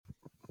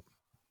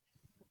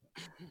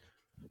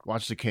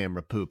Watch the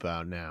camera poop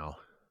out now.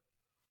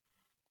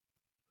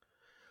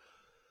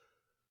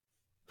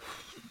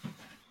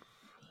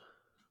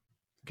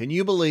 Can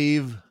you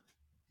believe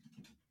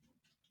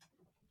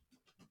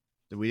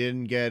that we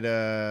didn't get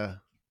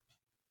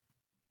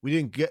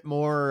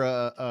more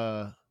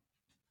of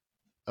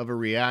a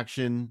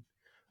reaction?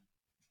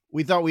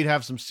 We thought we'd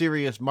have some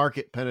serious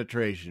market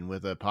penetration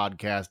with a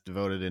podcast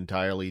devoted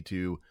entirely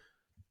to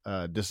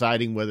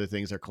deciding whether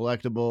things are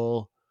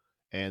collectible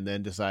and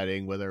then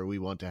deciding whether we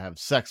want to have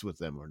sex with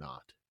them or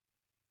not.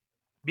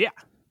 Yeah,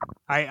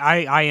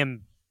 I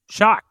am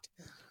shocked.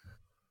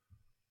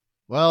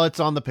 Well, it's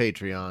on the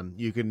Patreon.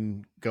 You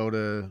can go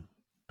to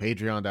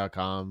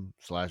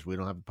patreon.com/we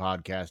don't have a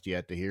podcast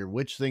yet to hear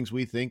which things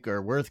we think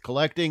are worth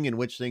collecting and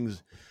which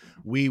things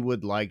we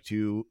would like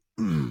to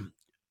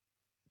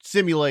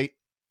simulate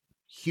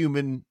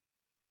human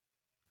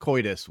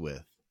coitus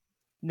with.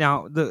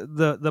 Now,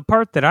 the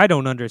part that I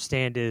don't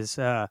understand is,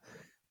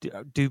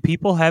 do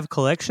people have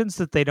collections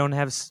that they don't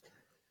have?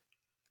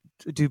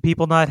 Do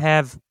people not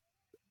have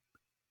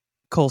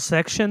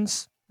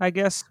collections, I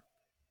guess,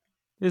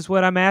 is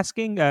what I'm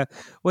asking.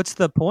 What's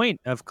the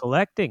point of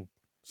collecting?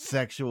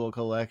 Sexual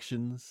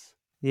collections?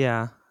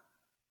 Yeah.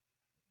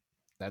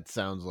 That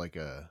sounds like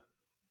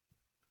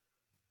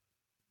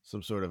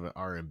some sort of an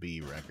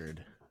R&B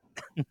record.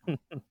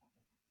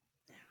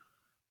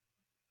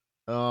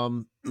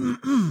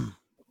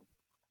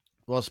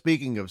 Well,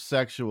 speaking of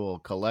sexual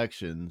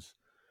collections,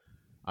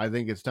 I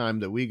think it's time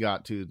that we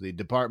got to the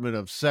Department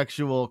of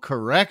Sexual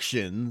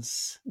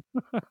Corrections.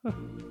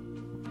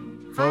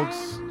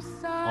 Folks,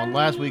 on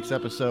last week's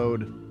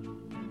episode,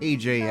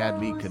 AJ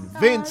had me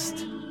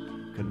convinced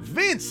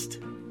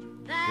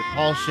that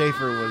Paul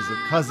Schaefer was the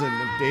cousin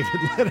of David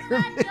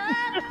Letterman.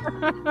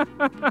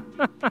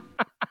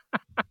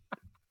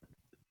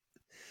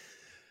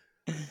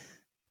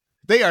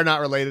 They are not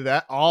related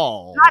at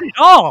all. Not at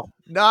all.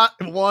 Not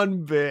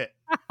one bit.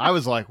 I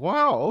was like,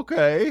 wow,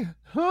 okay.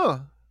 Huh.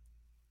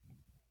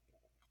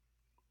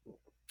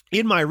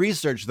 In my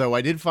research, though,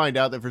 I did find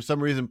out that for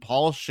some reason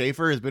Paul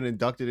Schaefer has been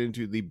inducted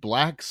into the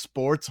Black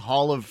Sports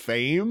Hall of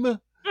Fame.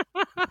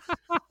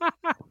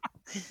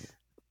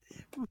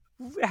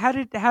 How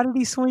did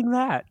he swing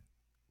that?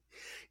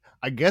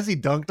 I guess he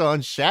dunked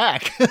on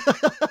Shaq.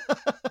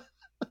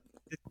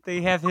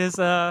 They have his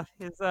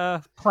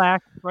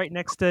plaque right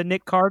next to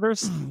Nick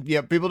Carter's.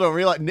 Yeah, people don't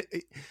realize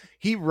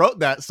he wrote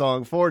that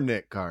song for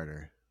Nick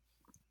Carter.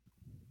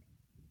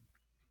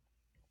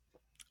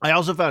 I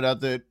also found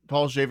out that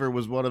Paul Schaefer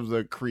was one of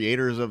the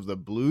creators of the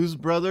Blues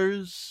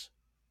Brothers.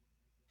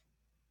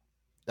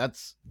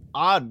 That's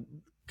odd,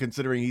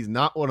 considering he's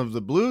not one of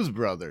the Blues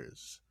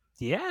Brothers.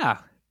 Yeah.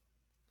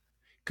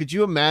 Could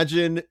you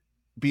imagine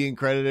being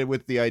credited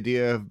with the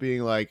idea of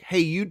being like, hey,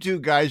 you two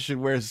guys should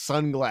wear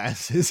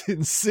sunglasses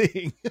and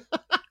sing?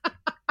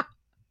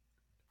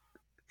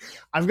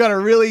 I've got a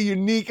really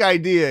unique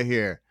idea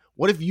here.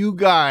 What if you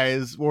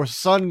guys wore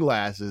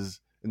sunglasses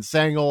and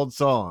sang old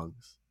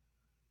songs?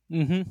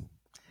 Mm-hmm.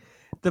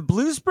 The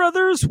Blues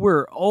Brothers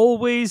were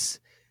always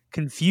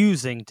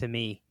confusing to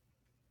me.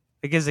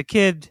 Like, as a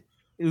kid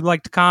who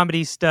liked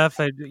comedy stuff,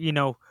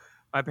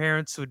 my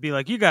parents would be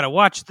like, you got to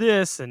watch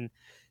this and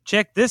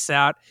check this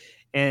out.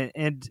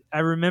 And I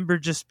remember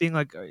just being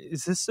like,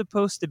 is this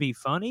supposed to be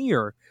funny?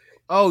 Or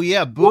oh,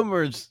 yeah,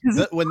 boomers,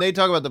 when they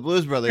talk about the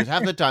Blues Brothers,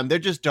 half the time they're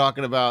just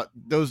talking about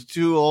those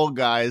two old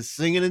guys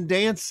singing and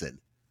dancing.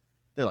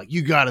 They're like,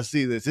 you got to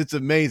see this. It's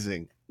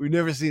amazing. We've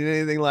never seen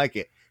anything like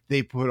it.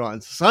 They put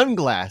on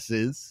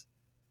sunglasses,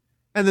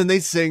 and then they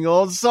sing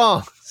old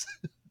songs.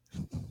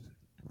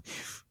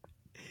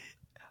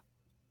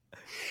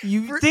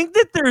 You think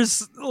that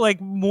there's like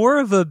more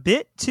of a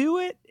bit to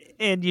it,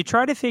 and you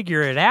try to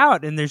figure it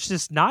out, and there's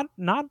just not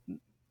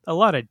a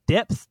lot of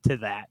depth to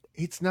that.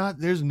 It's not.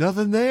 There's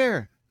nothing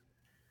there.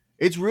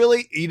 It's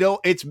really,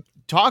 it's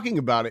talking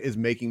about it is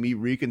making me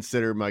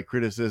reconsider my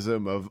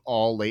criticism of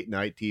all late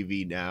night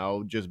TV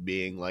now just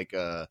being like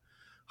a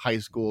high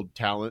school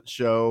talent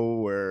show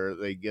where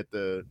they get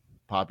the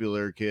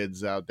popular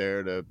kids out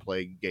there to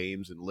play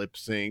games and lip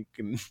sync.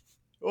 And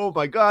oh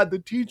my God, the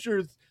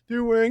teachers,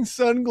 they're wearing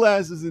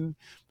sunglasses and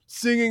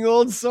singing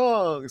old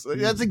songs. Like,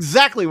 that's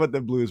exactly what the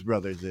Blues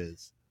Brothers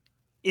is.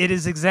 It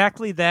is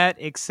exactly that,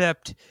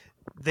 except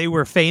they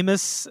were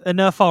famous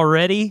enough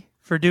already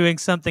for doing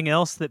something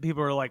else that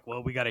people are like,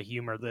 well, we got to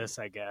humor this,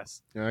 I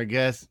guess.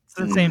 It's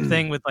the same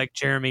thing with like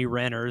Jeremy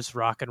Renner's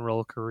rock and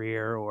roll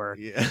career, or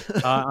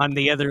on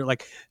the other,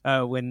 like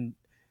when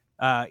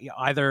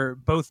either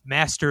both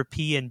Master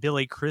P and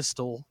Billy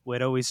Crystal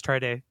would always try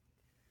to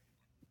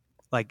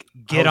like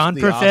get on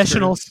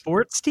professional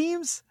sports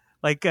teams.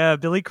 Like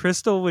Billy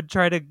Crystal would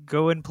try to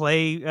go and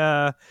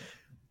play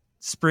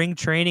spring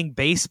training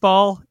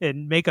baseball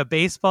and make a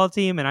baseball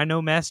team. And I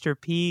know Master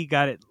P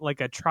got it like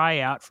a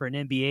tryout for an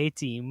NBA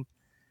team.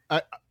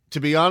 To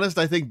be honest,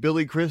 I think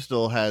Billy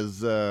Crystal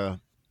has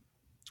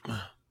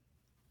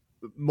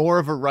more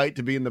of a right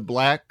to be in the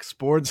Black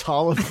Sports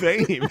Hall of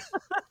Fame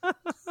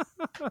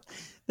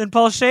than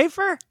Paul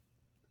Schaefer.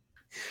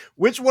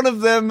 Which one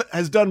of them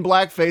has done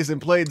blackface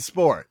and played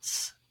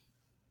sports?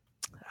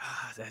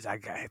 I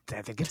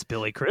think it's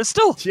Billy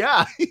Crystal.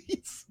 Yeah.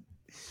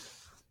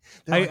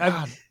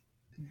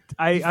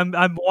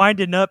 I'm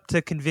winding up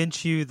to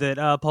convince you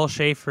that Paul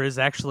Schaefer is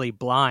actually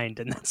blind,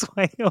 and that's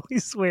why he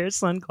always wears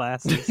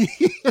sunglasses.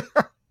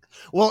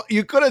 Well,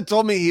 you could have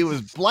told me he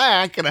was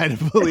black, and I'd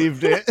have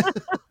believed it.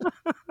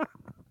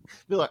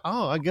 Be like,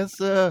 oh, I guess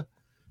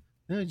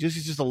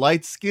he's just a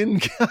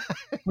light-skinned guy.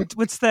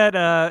 What's that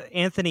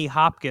Anthony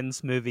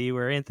Hopkins movie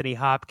where Anthony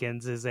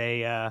Hopkins is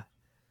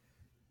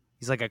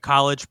he's like a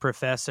college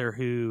professor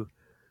who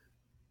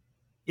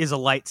is a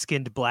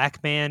light-skinned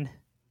black man,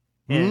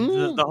 and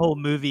the whole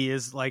movie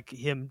is like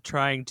him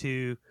trying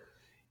to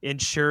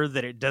ensure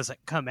that it doesn't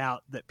come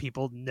out that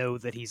people know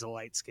that he's a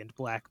light-skinned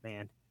black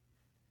man.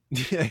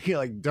 Yeah, you're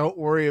like, don't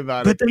worry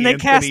about it. But then they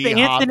cast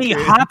Anthony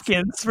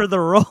Hopkins for the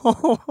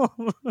role.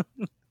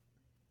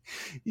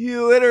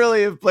 You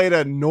literally have played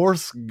a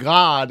Norse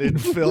god in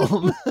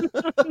film.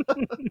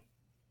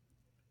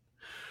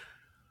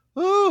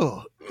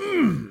 Oh.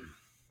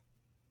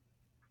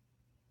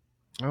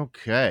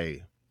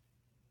 Okay.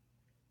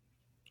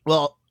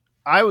 Well,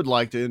 I would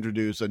like to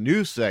introduce a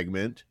new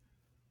segment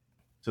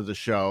to the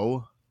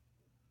show.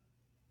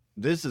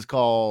 This is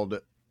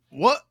called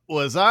What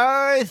Was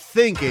I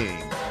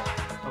Thinking?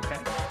 Okay.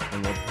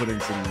 And we'll put in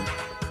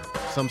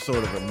some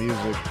sort of a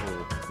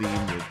musical theme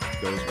that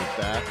goes with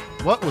that.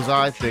 What was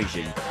I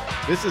thinking?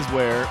 This is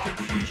where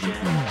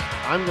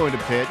I'm going to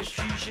pitch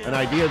an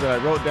idea that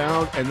I wrote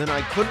down, and then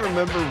I couldn't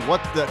remember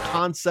what the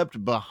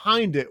concept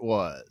behind it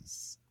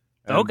was.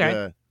 And,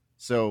 okay.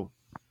 So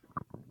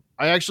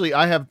I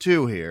have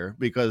two here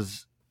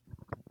because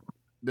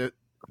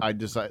I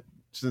decided,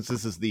 since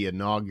this is the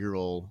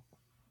inaugural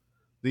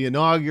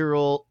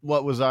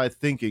What Was I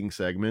Thinking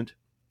segment.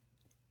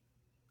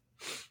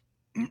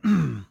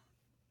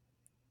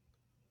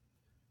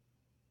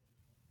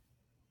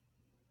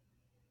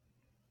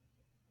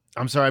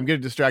 I'm sorry, I'm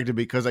getting distracted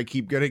because I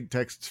keep getting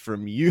texts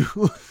from you.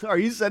 Are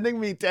you sending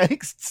me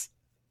texts?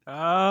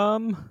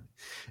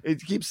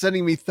 It keeps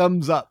sending me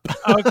thumbs up.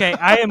 Okay,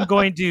 I am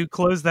going to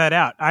close that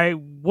out. I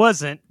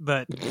wasn't,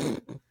 but...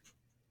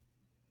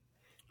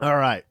 All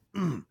right.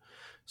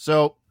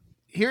 So,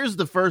 here's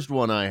the first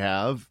one I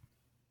have.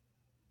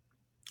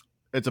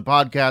 It's a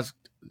podcast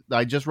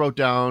I just wrote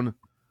down.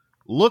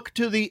 Look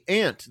to the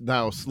ant,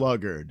 thou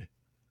sluggard.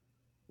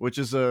 Which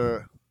is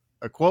a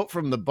quote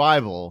from the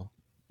Bible.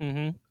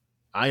 Mm-hmm.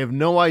 I have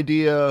no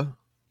idea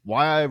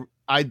why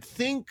I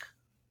think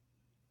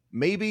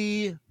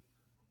maybe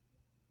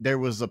there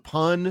was a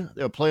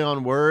play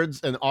on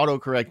words, and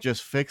autocorrect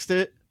just fixed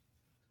it.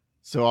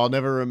 So I'll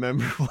never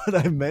remember what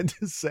I meant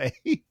to say.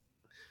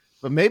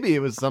 But maybe it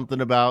was something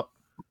about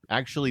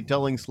actually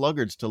telling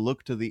sluggards to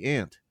look to the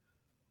ant.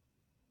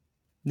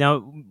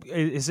 Now,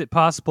 is it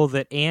possible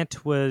that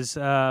ant was...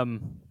 like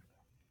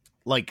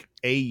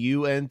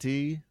AUNT?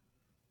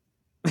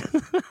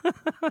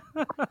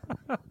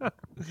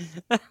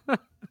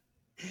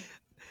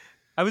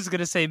 I was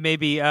gonna say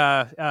maybe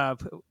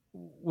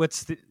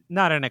what's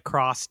not an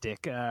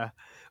acrostic,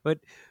 but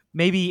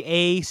maybe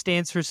A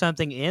stands for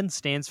something, N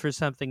stands for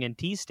something, and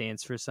T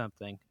stands for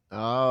something.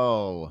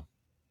 Oh,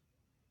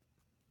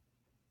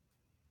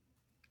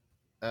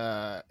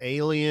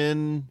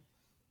 alien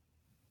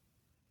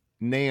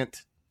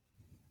Nant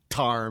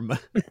Tarm.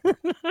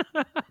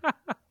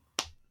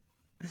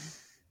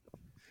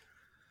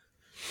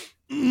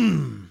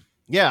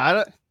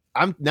 Yeah,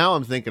 I'm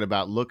thinking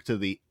about look to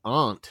the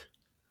aunt,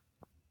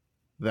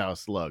 thou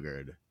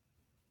sluggard,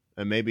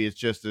 and maybe it's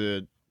just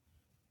a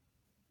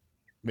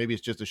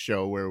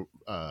show where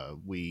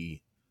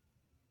we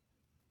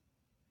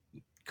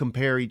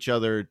compare each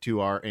other to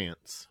our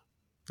aunts.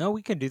 Oh,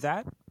 we can do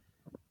that,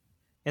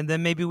 and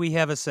then maybe we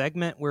have a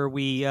segment where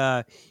we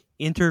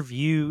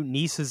interview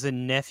nieces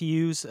and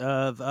nephews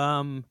of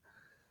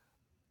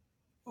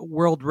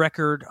world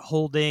record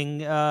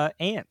holding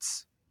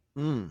aunts.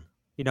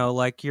 You know,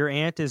 like your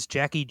aunt is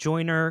Jackie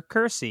Joyner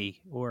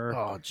Kersey,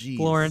 or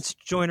Florence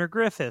Joyner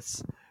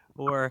Griffiths,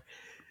 or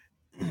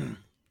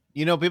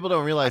people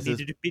don't realize I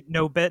need to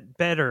know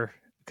better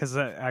because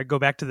I go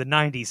back to the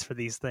 90s for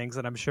these things,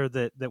 and I'm sure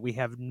that we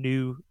have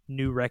new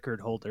record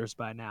holders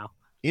by now.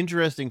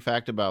 Interesting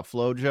fact about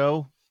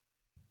FloJo: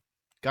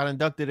 got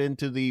inducted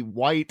into the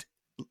White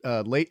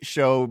Late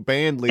Show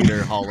Band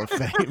Leader Hall of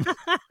Fame.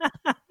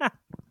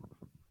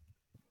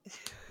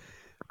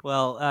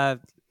 Well,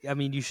 I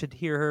mean, you should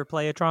hear her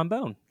play a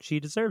trombone. She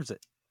deserves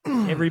it.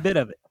 Every bit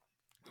of it.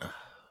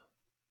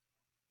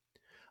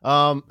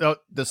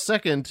 The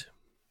second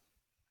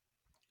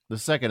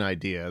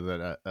idea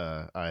that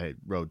I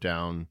wrote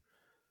down,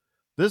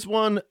 this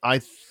one, I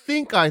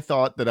think I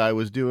thought that I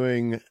was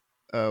doing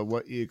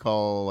what you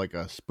call like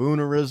a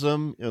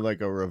spoonerism, like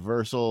a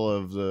reversal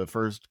of the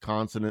first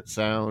consonant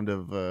sound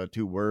of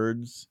two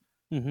words.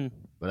 Mm-hmm.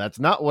 But that's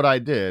not what I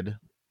did.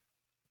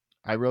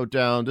 I wrote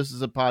down, this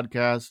is a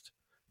podcast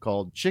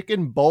called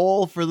Chicken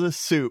Bowl for the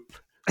Soup.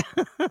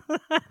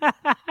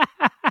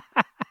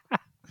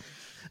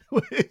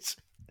 Which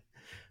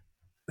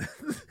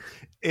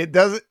It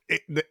doesn't.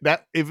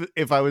 That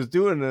if I was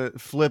doing a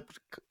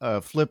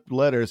flipped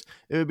letters,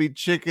 it would be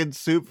chicken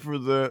soup for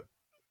the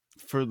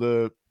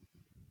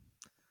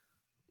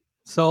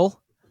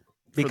soul,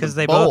 because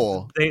they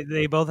bowl.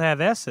 they both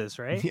have S's,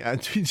 right? Yeah,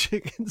 it'd be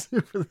chicken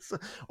soup for the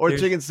or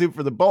chicken soup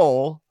for the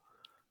bowl.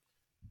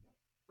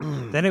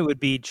 Then it would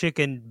be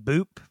chicken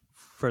boop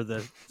for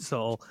the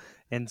soul.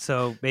 And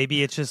so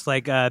maybe it's just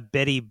like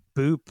Betty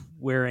Boop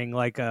wearing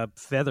like a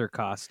feather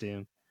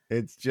costume.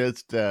 It's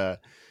just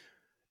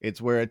it's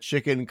where a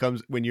chicken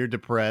comes when you're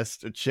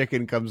depressed. A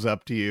chicken comes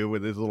up to you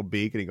with his little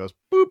beak and he goes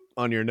boop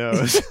on your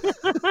nose,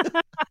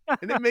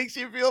 and it makes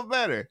you feel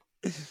better.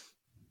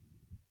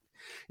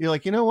 You're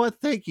like, you know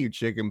what? Thank you,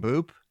 Chicken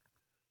Boop.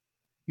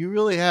 You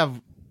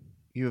have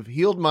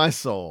healed my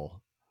soul.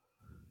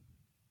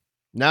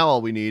 Now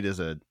all we need is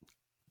a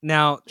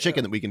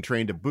chicken that we can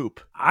train to boop.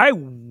 I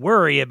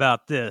worry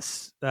about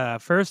this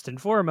first and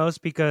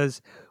foremost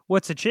because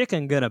what's a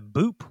chicken gonna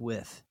boop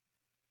with?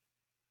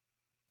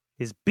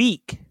 His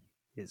beak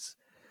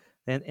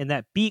and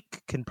that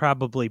beak can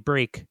probably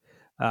break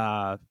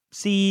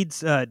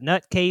seeds,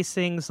 nut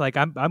casings. Like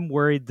I'm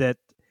worried that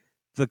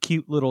the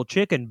cute little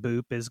chicken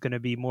boop is going to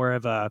be more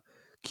of a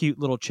cute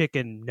little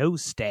chicken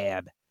nose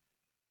stab.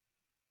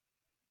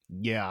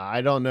 Yeah,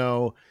 I don't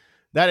know.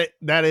 That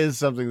is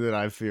something that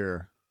I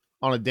fear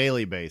on a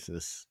daily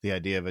basis. The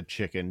idea of a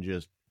chicken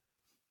just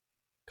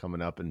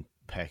coming up and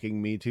pecking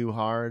me too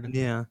hard.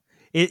 Yeah.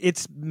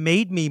 It's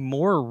made me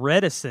more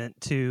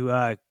reticent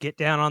to get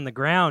down on the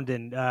ground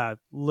and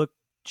look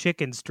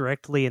chickens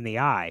directly in the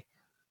eye.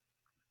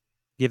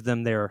 Give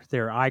them their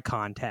eye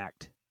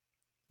contact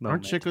moment.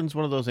 Aren't chickens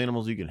one of those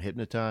animals you can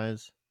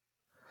hypnotize?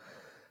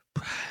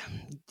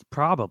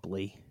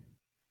 Probably.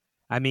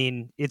 I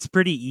mean, it's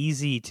pretty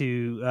easy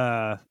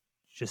to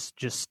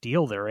just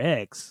steal their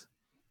eggs.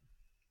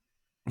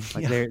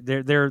 Like yeah.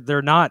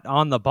 They're not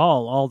on the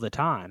ball all the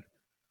time.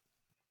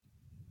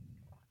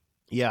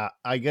 Yeah,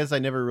 I guess I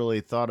never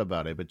really thought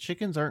about it, but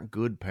chickens aren't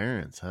good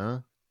parents, huh?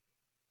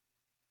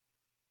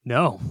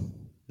 No,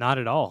 not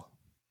at all.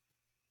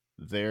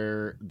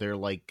 They're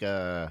like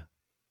yeah.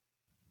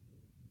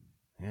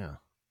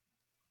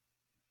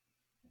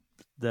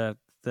 The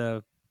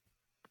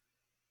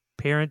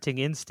parenting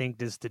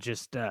instinct is to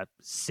just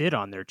sit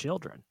on their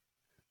children.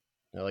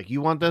 They're like,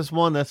 you want this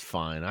one? That's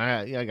fine.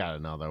 I got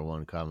another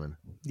one coming.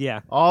 Yeah.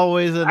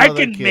 Always another I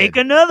can kid. make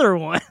another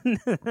one.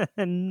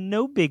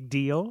 No big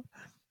deal.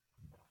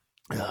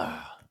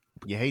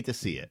 You hate to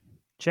see it.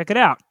 Check it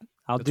out.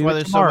 That's do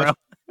it tomorrow. So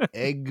much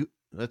egg.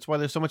 That's why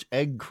there's so much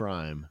egg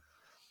crime.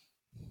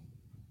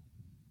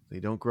 They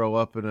don't grow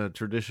up in a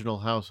traditional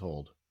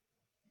household.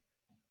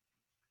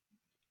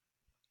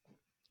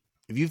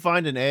 If you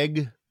find an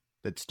egg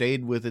that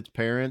stayed with its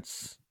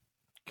parents,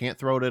 can't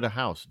throw it at a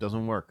house. It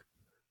doesn't work.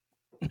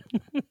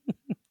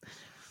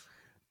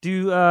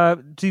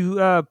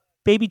 Do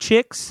baby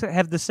chicks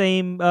have the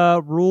same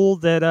rule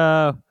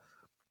that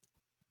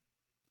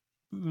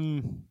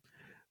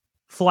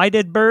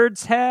flighted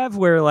birds have,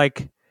 where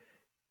like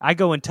I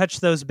go and touch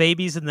those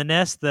babies in the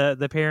nest,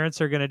 the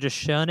parents are going to just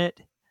shun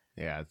it?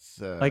 Yeah, it's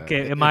like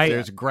if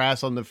there's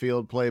grass on the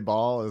field, play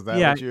ball. Is that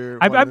what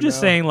you're? I'm just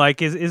saying,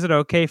 like, is it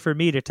okay for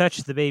me to touch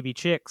the baby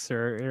chicks,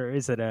 or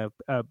is it a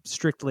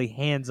strictly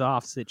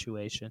hands-off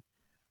situation?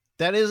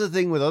 That is a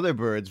thing with other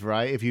birds,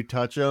 right? If you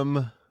touch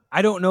them,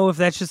 I don't know if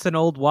that's just an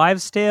old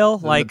wives' tale,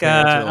 like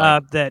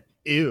that.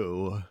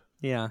 Ew.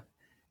 Yeah,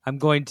 I'm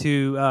going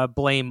to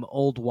blame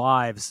old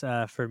wives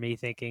for me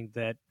thinking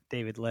that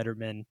David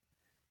Letterman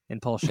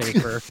and Paul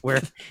Schaefer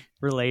were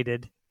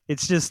related.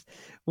 It's just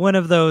one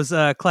of those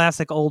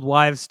classic old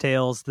wives'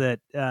 tales that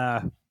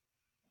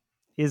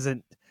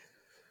isn't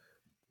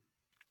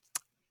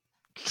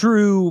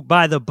true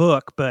by the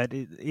book, but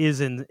it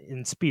is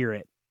in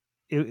spirit.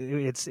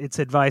 It's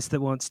advice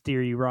that won't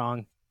steer you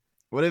wrong.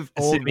 What if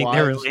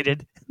they're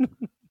related?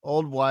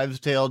 Old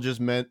wives' tale just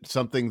meant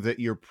something that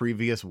your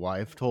previous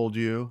wife told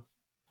you?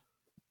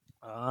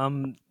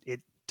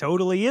 It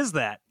totally is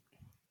that.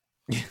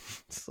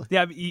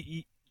 Yeah,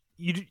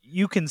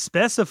 you can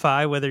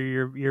specify whether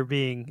you're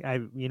being,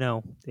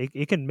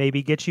 it can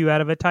maybe get you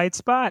out of a tight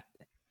spot.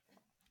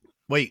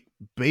 Wait,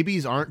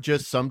 babies aren't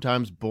just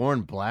sometimes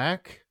born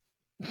black?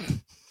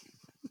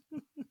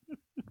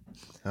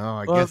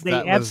 I guess they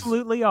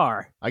absolutely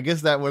are. I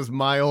guess that was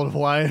my old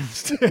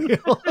wives'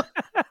 tale.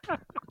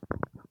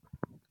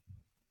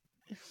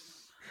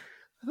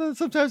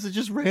 Sometimes it's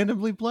just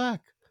randomly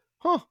black.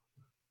 Huh.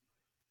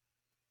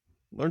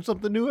 Learn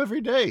something new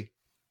every day.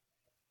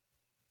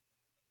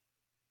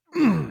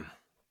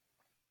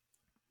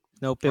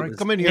 Nope. Right,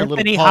 come in here,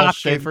 Anthony little Paul Hopkins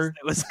Schaefer.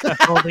 That was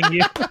holding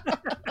you.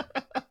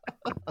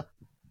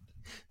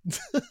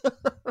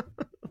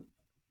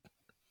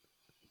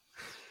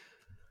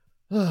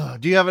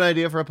 Do you have an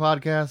idea for a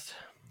podcast?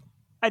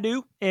 I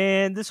do.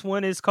 And this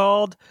one is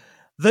called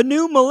The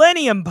New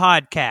Millennium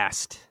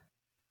Podcast.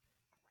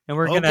 And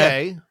we're going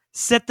to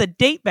set the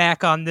date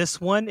back on this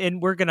one,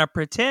 and we're going to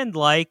pretend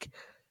like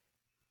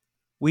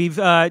we've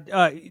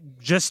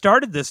just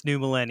started this new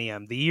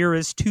millennium. The year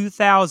is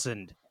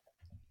 2000.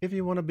 If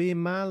you want to be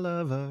my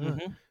lover,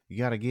 you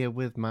got to get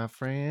with my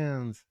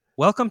friends.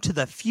 Welcome to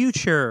the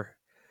future,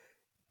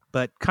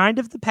 but kind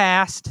of the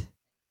past.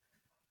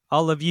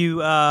 All of you,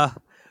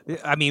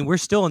 we're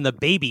still in the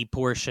baby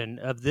portion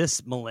of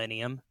this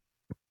millennium.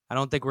 I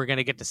don't think we're going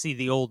to get to see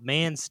the old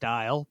man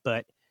style,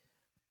 but...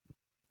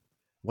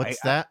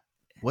 What's that?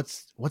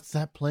 What's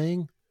that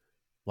playing?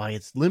 Why,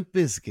 it's Limp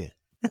Bizkit.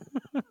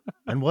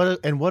 and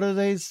what are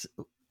they?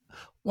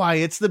 Why,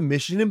 it's the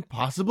Mission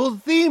Impossible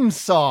theme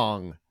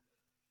song.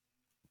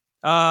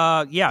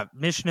 Yeah,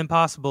 Mission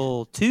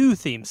Impossible 2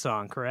 theme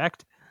song,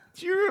 correct?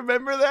 Do you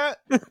remember that?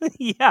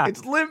 Yeah.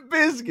 It's Limp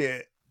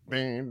Bizkit.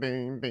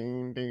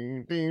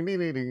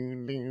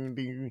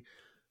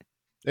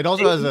 It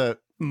also has a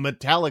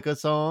Metallica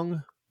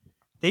song.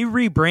 They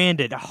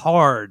rebranded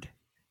hard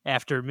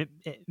after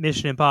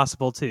Mission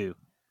Impossible 2.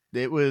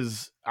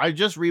 I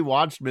just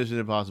rewatched Mission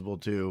Impossible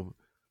 2,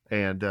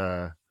 and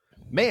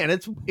man,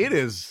 it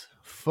is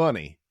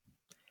funny.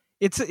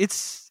 Is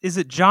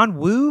it John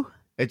Woo?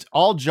 It's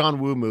all John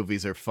Woo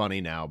movies are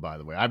funny now, by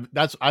the way.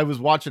 I was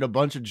watching a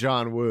bunch of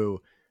John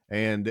Woo,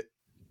 and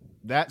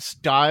that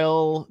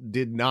style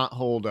did not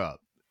hold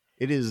up.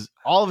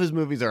 All of his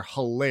movies are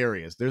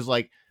hilarious. There's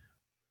like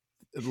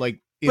in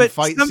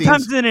fight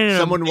scenes,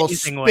 someone will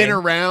spin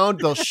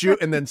around, they'll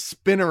shoot, and then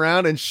spin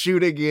around and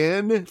shoot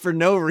again for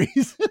no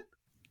reason.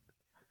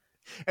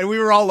 And we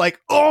were all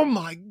like, oh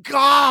my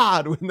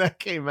God, when that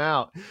came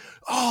out.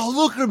 Oh,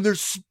 look at them. They're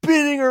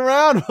spinning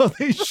around while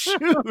they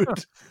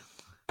shoot.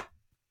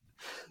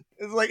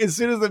 It's like as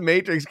soon as The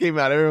Matrix came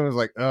out, everyone was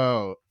like,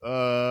 oh,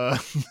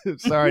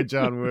 sorry,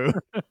 John Woo.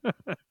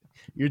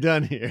 You're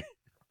done here.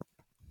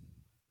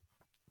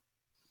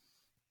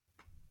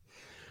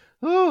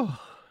 Oh.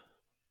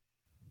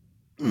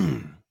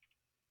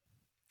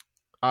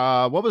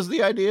 What was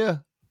the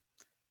idea?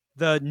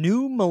 The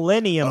New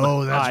Millennium podcast.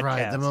 Oh, that's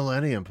right. The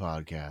Millennium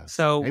podcast.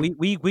 So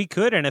we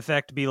could, in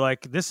effect, be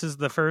like, this is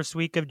the first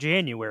week of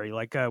January.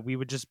 Like, we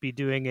would just be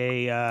doing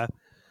a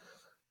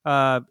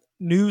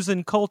news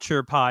and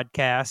culture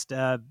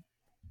podcast,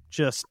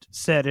 just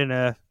set in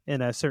a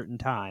certain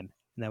time.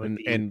 And that would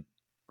be. And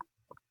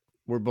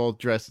we're both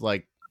dressed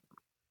like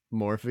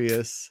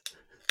Morpheus.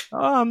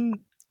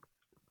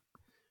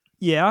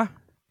 Yeah.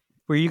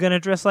 Were you going to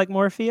dress like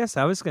Morpheus?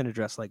 I was going to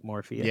dress like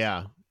Morpheus.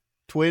 Yeah.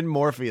 Twin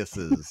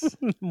Morpheuses.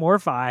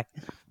 Morphei.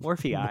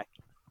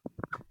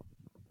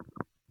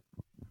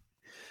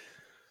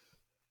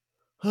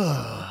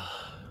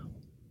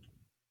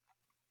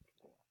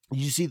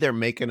 You see, they're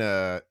making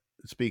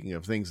speaking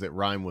of things that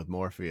rhyme with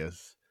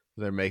Morpheus,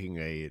 they're making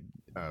a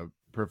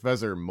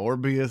Professor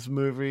Morbius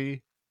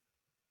movie.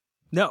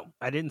 No,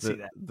 I didn't see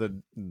that.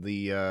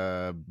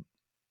 The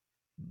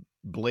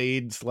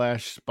Blade /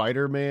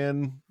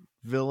 Spider-Man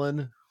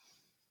villain.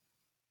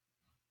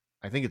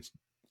 I think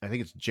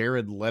it's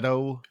Jared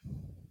Leto.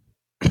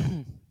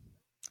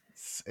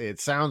 It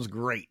sounds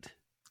great.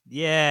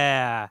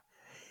 Yeah.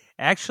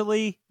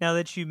 Actually, now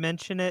that you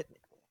mention it,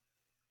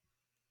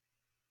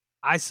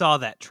 I saw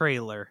that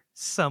trailer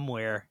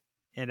somewhere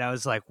and I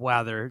was like,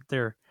 wow,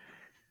 they're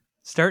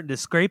starting to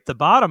scrape the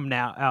bottom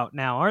out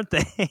now, aren't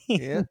they?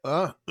 Yeah.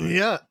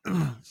 Yeah.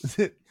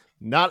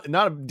 Not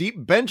a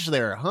deep bench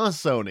there, huh,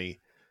 Sony?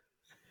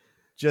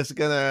 Just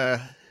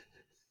gonna...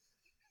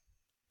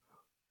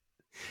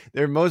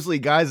 They're mostly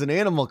guys in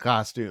animal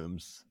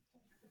costumes.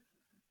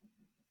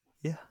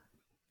 Yeah.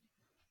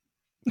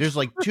 There's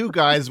like 2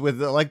 guys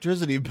with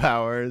electricity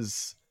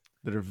powers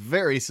that are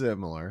very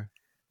similar.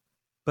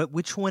 But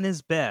which one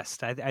is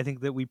best? I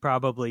think that we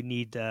probably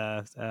need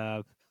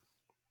a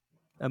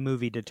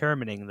movie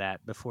determining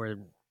that before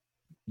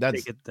they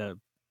get the...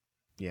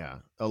 Yeah.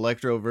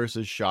 Electro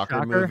versus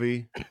Shocker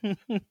movie.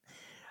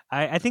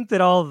 I think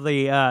that all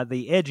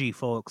the edgy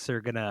folks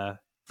are going to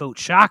vote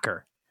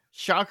Shocker.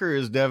 Shocker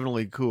is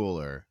definitely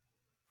cooler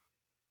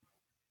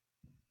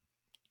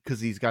because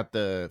he's got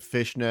the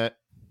fishnet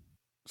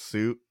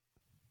suit,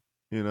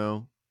 you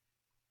know,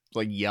 it's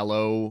like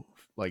yellow,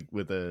 like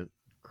with a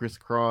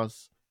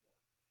crisscross.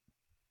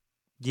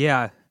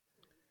 Yeah.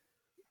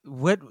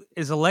 What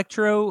is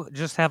Electro?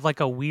 Just have like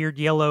a weird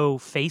yellow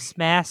face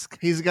mask.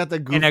 He's got the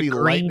goofy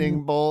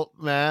lightning bolt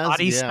mask,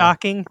 body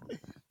stocking.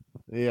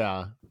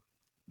 Yeah.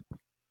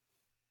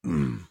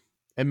 And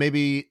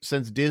maybe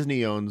since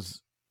Disney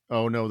owns.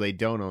 Oh no, they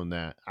don't own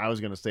that. I was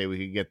gonna say we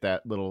could get the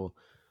little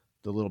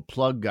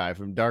plug guy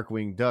from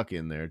Darkwing Duck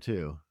in there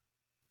too.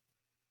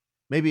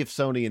 Maybe if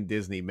Sony and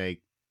Disney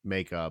make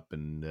up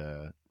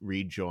and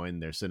rejoin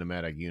their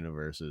cinematic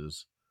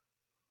universes,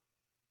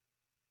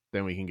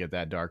 then we can get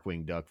that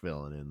Darkwing Duck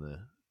villain in the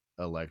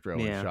Electro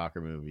and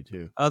Shocker movie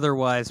too.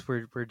 Otherwise,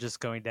 we're just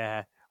going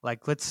to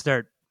let's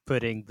start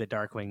putting the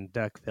Darkwing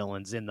Duck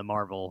villains in the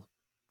Marvel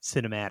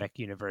cinematic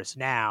universe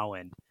now,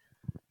 and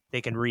they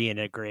can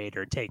reintegrate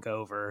or take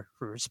over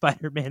for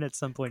Spider-Man at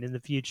some point in the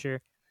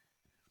future.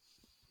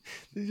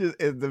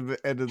 Just at the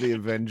end of the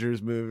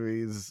Avengers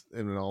movies,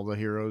 and when all the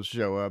heroes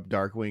show up,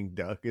 Darkwing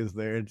Duck is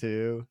there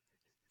too.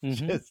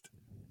 Mm-hmm. Just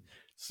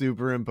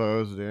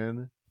superimposed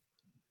in.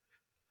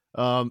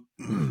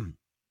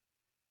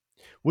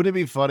 Wouldn't it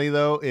be funny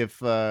though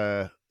if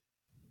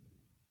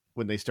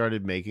when they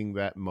started making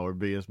that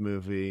Morbius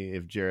movie,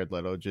 if Jared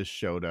Leto just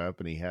showed up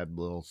and he had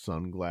little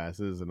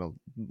sunglasses and a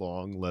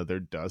long leather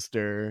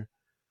duster?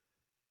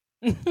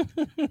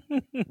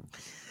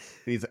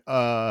 He's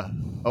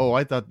oh,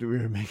 I thought we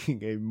were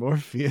making a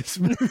Morpheus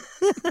movie.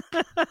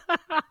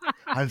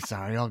 I'm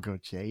sorry, I'll go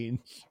change.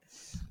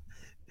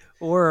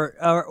 Or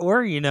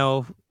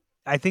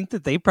I think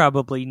that they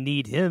probably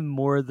need him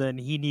more than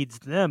he needs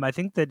them. I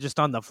think that just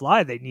on the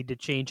fly, they need to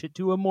change it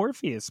to a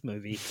Morpheus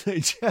movie.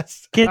 They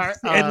just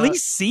at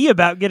least see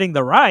about getting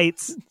the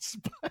rights.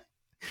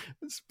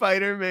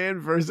 Spider-Man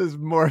versus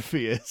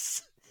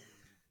Morpheus.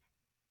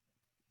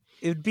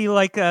 It'd be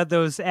like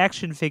those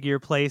action figure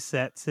play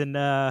sets in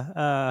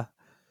knockoff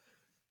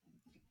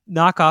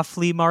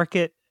flea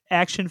market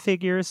action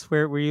figures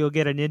where you'll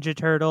get a Ninja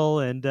Turtle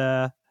and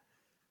a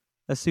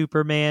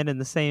Superman in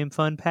the same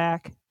fun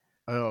pack.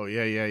 Oh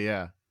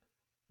yeah.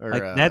 Or,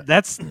 like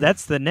that's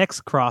the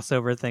next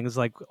crossover things.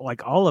 Like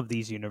all of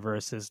these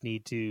universes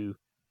need to.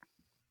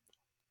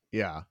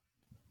 Yeah.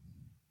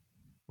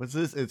 What's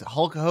this? It's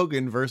Hulk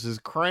Hogan versus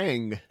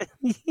Krang.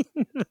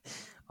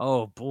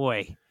 Oh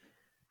boy.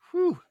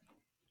 Whew.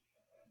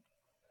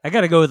 I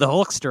got to go with the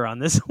Hulkster on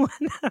this one.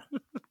 I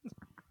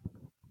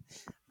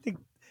think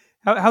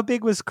how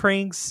big was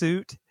Krang's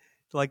suit?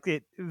 Like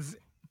it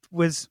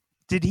was.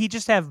 Did he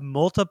just have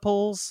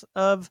multiples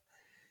of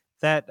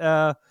that?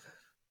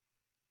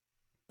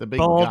 The big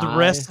bald guy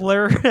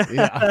wrestler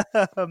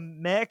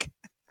mech.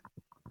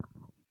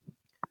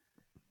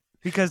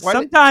 Because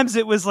sometimes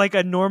it was like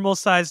a normal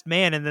sized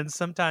man, and then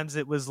sometimes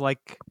it was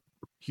like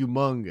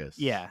humongous.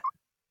 Yeah.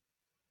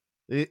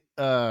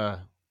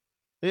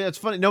 Yeah, it's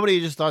funny. Nobody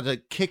just thought to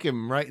kick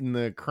him right in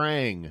the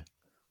Krang.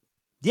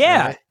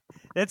 Yeah. Right?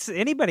 That's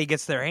anybody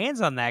gets their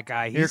hands on that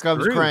guy. Here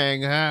comes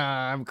Krang.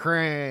 I'm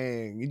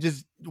Krang. You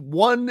just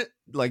one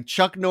like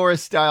Chuck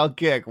Norris style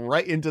kick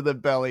right into the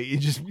belly.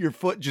 Your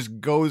foot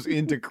just goes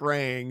into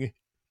Krang.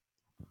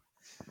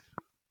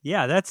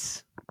 Yeah,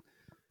 that's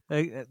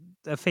a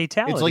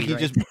fatality. It's like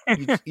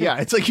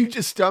it's like you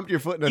just stumped your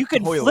foot in a toilet. You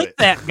can flick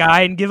that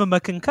guy and give him a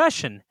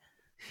concussion.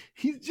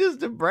 He's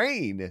just a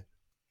brain.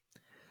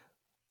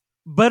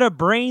 But a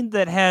brain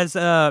that has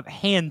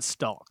hand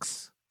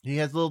stalks. He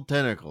has little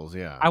tentacles,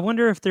 yeah. I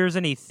wonder if there's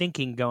any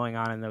thinking going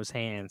on in those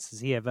hands. Does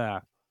he have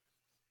what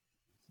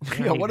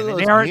are those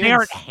they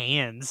aren't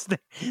hands.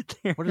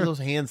 What are those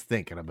hands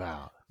thinking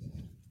about?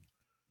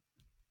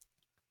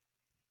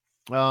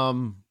 Yeah,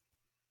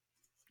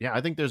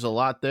 I think there's a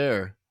lot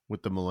there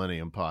with the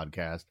Millennium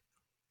Podcast.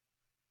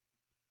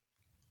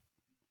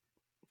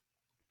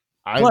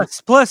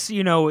 Plus,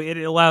 it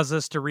allows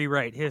us to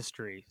rewrite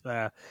history.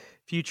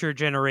 Future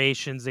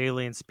generations,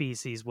 alien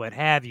species, what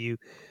have you,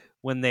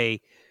 when they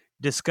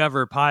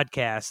discover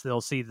podcasts,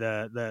 they'll see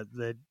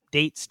the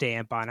date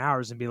stamp on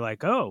ours and be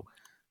like, oh,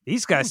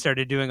 these guys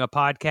started doing a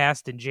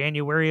podcast in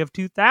January of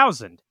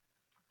 2000.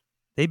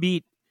 They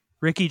beat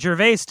Ricky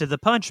Gervais to the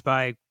punch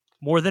by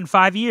more than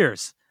 5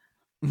 years.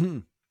 Mm-hmm.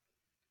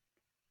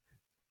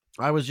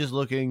 I was just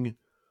looking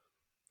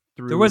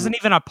through. There wasn't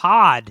even a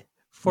pod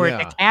for it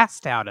to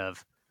cast out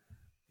of.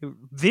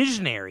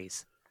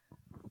 Visionaries.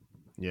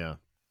 Yeah.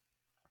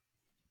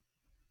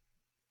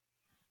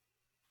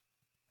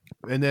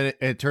 And then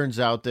it turns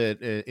out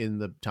that in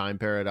the time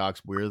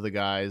paradox, we're the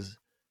guys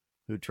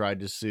who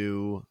tried to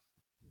sue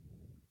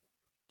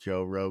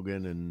Joe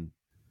Rogan and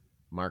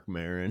Mark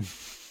Maron.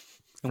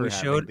 And we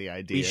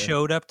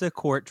showed up to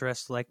court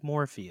dressed like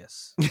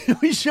Morpheus.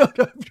 We showed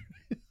up.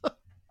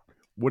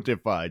 What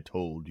if I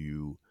told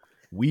you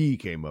we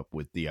came up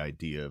with the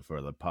idea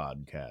for the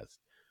podcast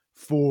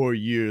 4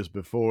 years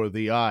before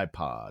the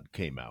iPod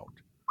came out?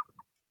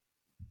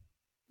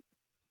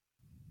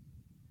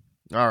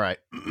 All right.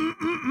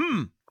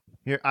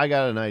 Here, I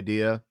got an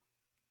idea.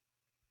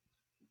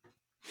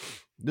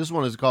 This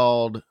one is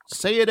called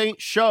Say It Ain't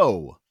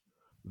Show,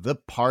 the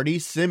Party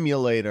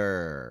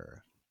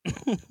Simulator.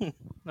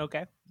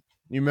 Okay.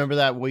 You remember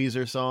that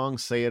Weezer song,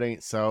 Say It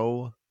Ain't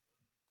So?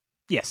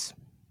 Yes.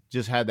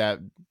 Just had that.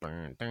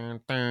 And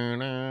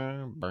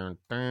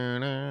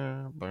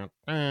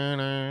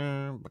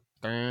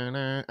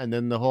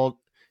then the whole,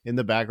 in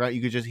the background,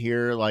 you could just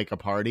hear like a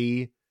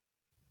party.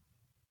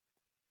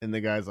 And the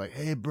guy's like,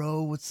 hey,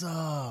 bro, what's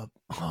up?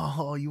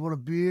 Oh, you want a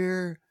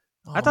beer?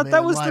 Oh, I thought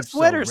that was the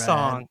sweater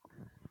song.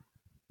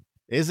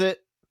 Is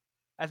it?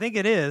 I think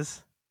it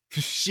is.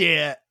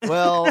 Shit.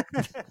 Well,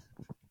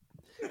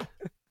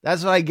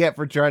 that's what I get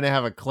for trying to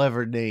have a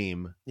clever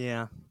name.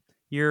 Yeah.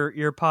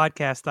 Your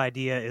podcast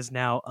idea is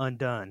now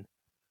undone.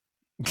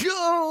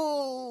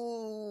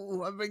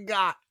 Oh, I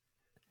forgot.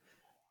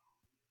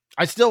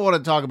 I still want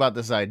to talk about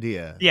this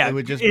idea. Yeah. It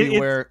would just be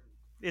where...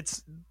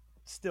 It's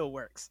still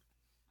works.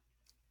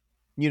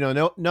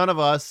 None of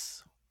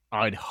us,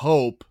 I'd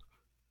hope,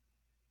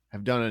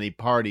 have done any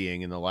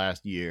partying in the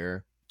last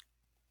year.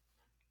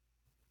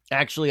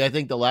 Actually, I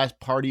think the last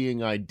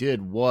partying I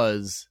did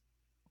was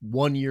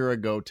 1 year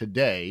ago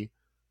today,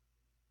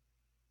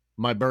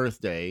 my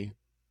birthday.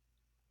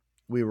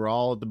 We were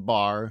all at the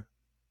bar.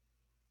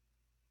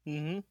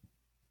 Mm-hmm.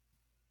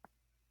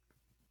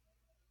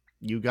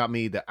 You got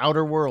me The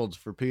Outer Worlds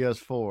for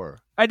PS4.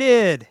 I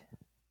did.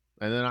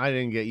 And then I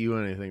didn't get you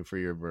anything for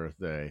your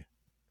birthday.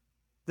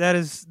 That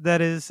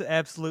is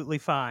absolutely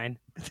fine.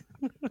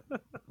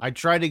 I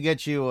tried to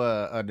get you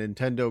a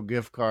Nintendo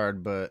gift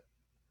card, but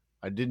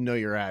I didn't know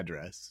your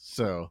address.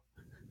 So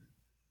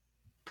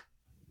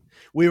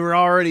we were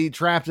already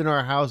trapped in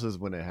our houses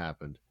when it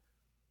happened.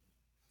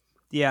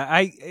 Yeah,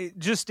 I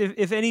just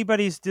if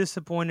anybody's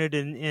disappointed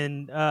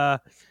in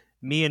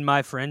me and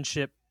my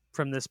friendship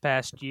from this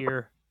past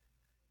year,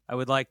 I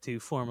would like to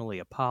formally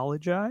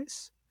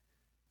apologize.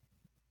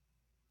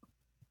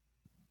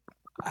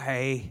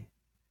 I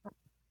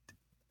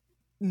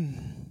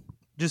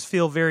just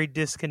feel very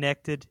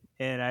disconnected,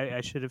 and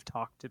I should have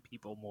talked to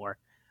people more.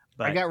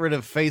 But I got rid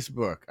of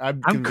Facebook.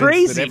 I'm convinced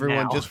crazy that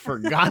everyone now. just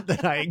forgot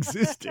that I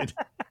existed.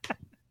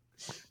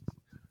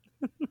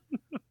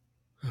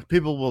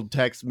 People will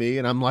text me,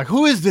 and I'm like,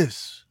 who is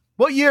this?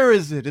 What year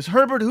is it? Is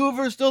Herbert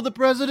Hoover still the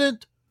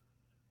president?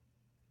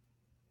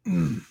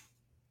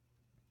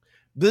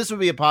 This would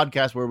be a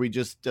podcast where we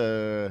just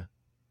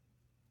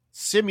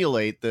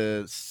simulate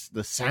the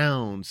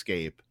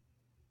soundscape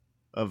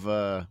of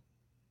a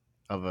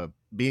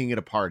being at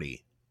a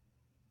party.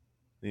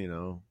 You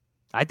know,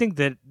 I think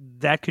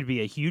that could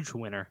be a huge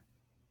winner.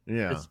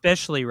 Yeah,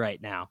 especially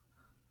right now.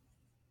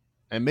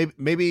 And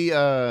maybe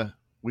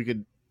we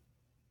could,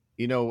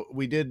 you know,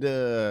 we did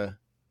our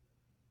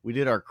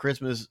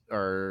Christmas,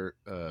 our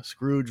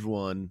Scrooge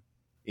one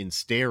in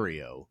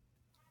stereo.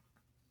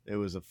 It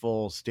was a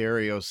full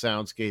stereo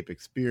soundscape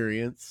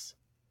experience.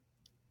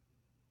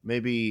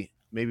 Maybe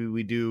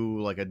we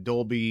do like a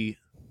Dolby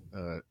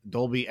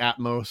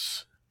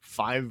Atmos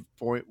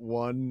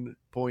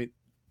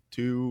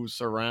 5.1.2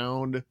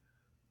 surround.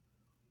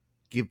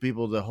 Give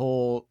people the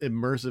whole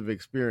immersive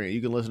experience.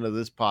 You can listen to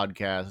this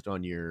podcast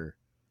on your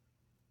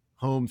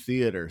home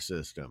theater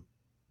system.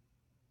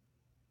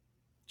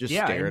 Just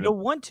stare and you'll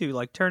want to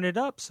like turn it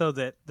up so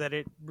that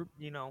it,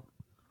 you know,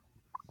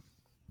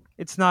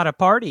 it's not a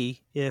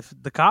party if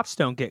the cops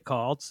don't get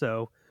called.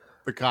 So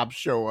the cops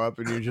show up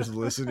and you're just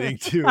listening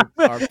to our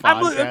podcast.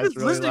 I'm just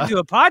listening to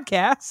a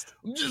podcast.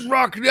 I'm just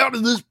rocking out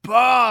in this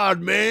pod,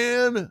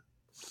 man.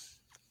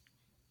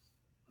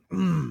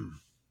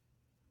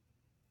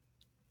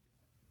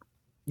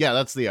 Yeah,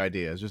 that's the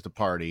idea. It's just a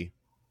party.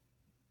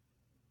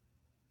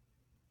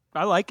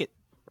 I like it.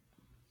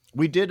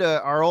 We did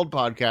our old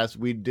podcast.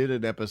 We did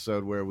an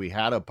episode where we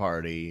had a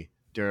party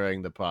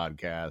during the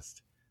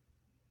podcast,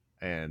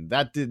 and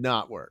that did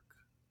not work.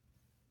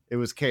 It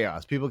was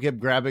chaos. People kept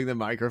grabbing the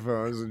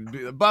microphones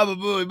and Baba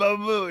Booey,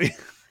 Baba Booey.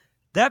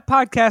 That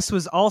podcast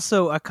was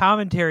also a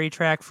commentary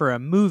track for a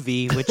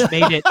movie, which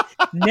made it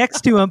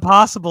next to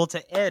impossible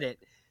to edit.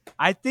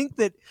 I think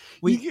that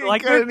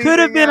there could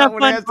have been a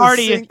fun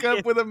party to sync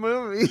up with a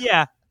movie.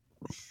 Yeah,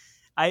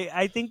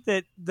 I think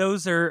that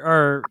those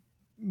are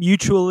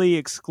mutually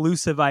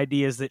exclusive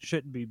ideas that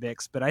shouldn't be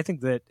mixed. But I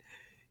think that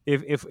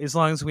if as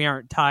long as we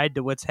aren't tied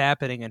to what's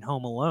happening in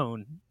Home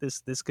Alone,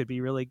 this could be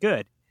really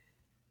good.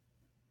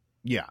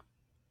 Yeah.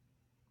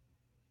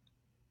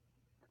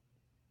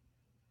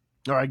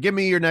 All right, give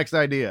me your next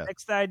idea.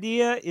 Next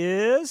idea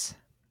is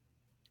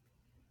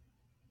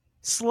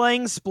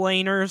slang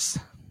splainers.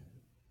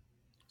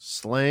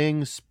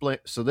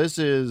 So this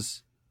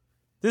is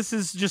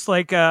just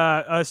like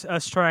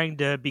us trying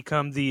to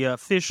become the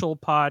official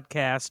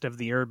podcast of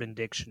the Urban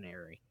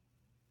Dictionary.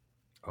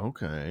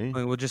 Okay.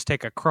 We'll just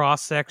take a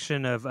cross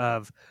section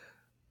of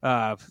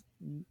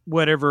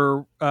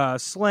whatever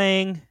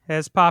slang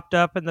has popped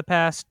up in the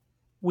past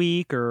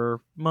week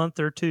or month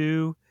or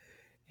two,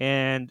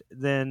 and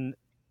then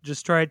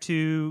just try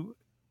to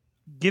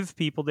give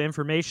people the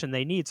information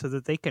they need so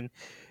that they can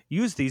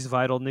use these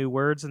vital new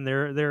words in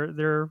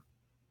their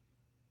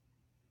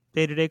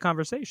day-to-day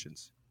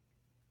conversations.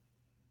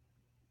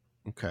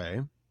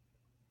 Okay.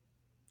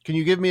 Can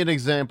you give me an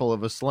example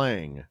of a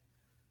slang?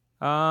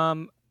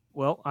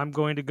 Well, I'm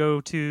going to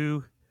go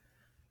to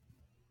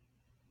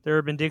the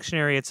Urban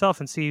Dictionary itself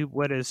and see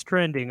what is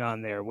trending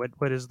on there.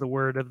 What is the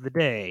word of the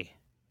day?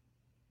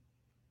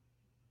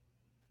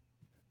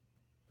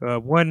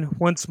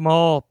 One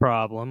small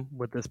problem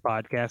with this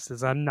podcast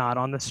is I'm not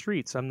on the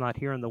streets. I'm not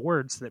hearing the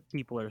words that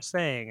people are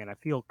saying, and I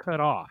feel cut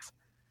off.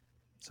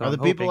 So are the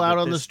people out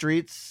on the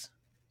streets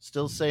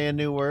still saying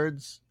new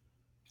words?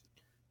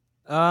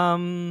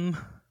 God,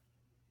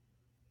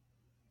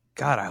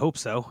 I hope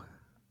so.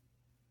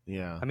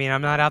 Yeah. I mean,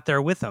 I'm not out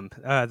there with them.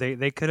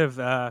 They could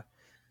have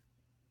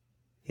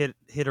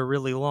hit a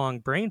really long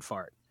brain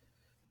fart.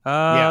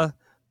 The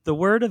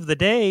word of the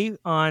day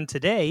on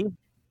today.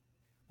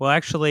 Well,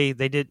 actually,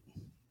 they did.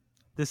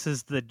 This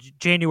is the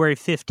January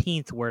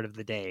 15th word of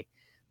the day.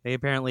 They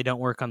apparently don't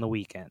work on the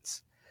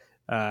weekends.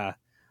 The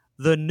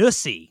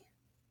Nussy.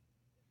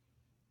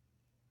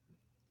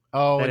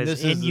 Oh, that and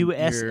is this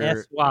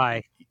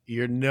Nussy.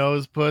 Your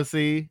nose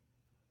pussy.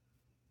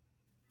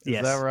 Is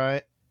yes. that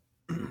right?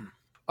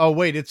 Oh,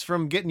 wait, it's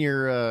from getting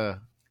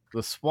your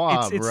The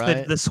swab, it's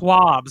right? the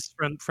swabs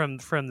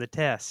from the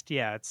test.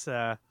 Yeah, it's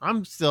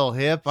I'm still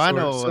hip. I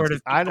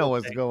know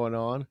what's going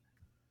on.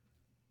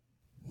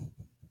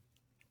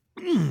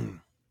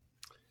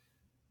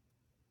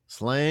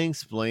 Slang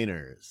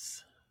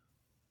splainers.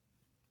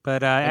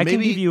 But I can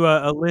give you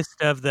a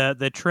list of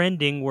the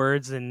trending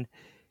words and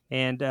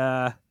we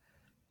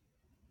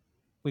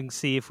can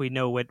see if we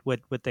know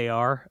what they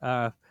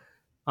are.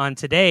 On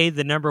today,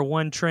 the number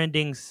one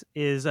trending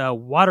is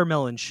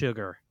watermelon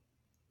sugar.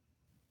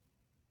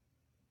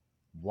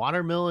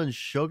 Watermelon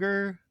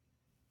sugar?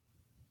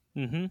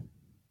 Mm-hmm.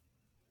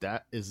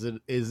 That is it.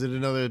 Is it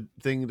another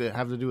thing that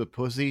have to do with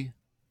pussy?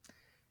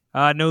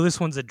 No, this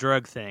one's a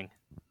drug thing.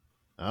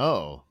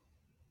 Oh.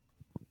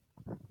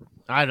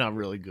 I'm not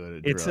really good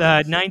at drugs.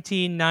 It's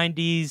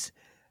 1990s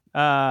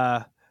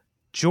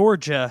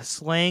Georgia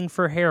slang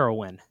for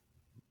heroin.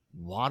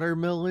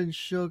 Watermelon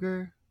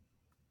sugar?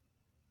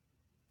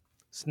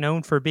 It's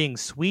known for being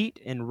sweet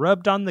and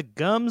rubbed on the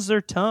gums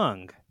or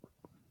tongue.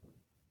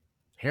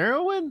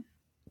 Heroin?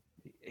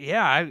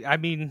 Yeah, I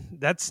mean,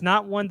 that's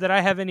not one that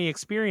I have any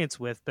experience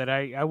with, but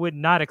I would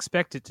not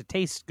expect it to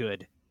taste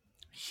good.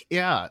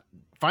 Yeah,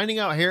 finding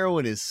out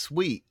heroin is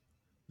sweet.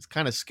 It's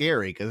kind of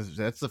scary because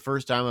that's the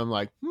first time I'm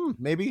like,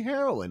 maybe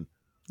heroin.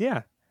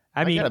 Yeah.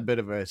 I mean, got a bit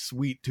of a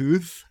sweet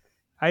tooth.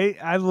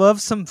 I love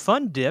some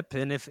Fun Dip,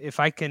 and if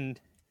I can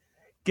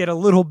get a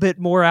little bit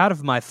more out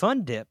of my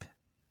Fun Dip.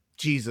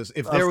 Jesus,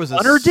 if there was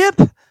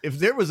dip? If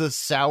there was a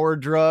sour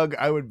drug,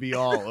 I would be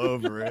all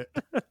over it.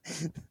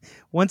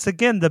 Once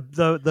again,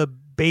 the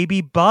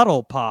baby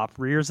bottle pop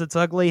rears its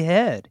ugly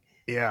head.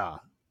 Yeah.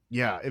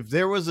 Yeah, if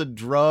there was a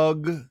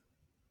drug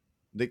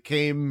that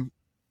came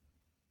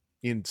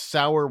in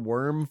sour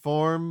worm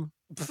form,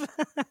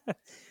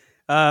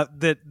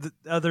 that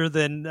other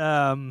than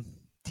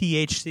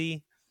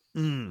THC.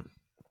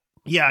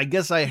 Yeah, I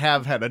guess I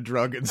have had a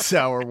drug in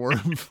sour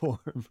worm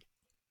form.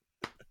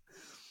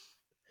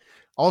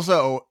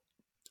 Also,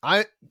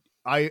 I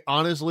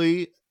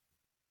honestly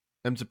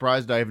am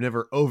surprised I have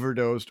never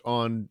overdosed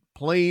on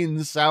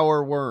plain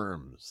sour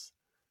worms.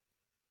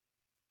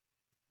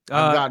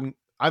 I've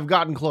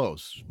gotten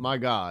close. My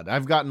God,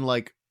 I've gotten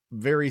like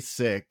very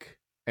sick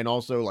and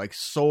also like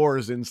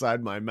sores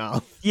inside my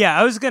mouth. Yeah,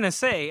 I was gonna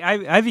say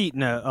I've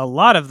eaten a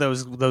lot of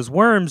those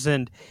worms,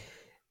 and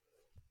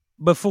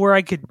before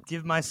I could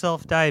give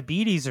myself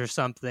diabetes or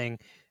something,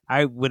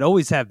 I would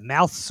always have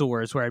mouth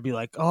sores where I'd be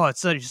like, "Oh,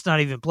 it's just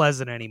not even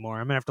pleasant anymore.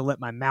 I'm gonna have to let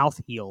my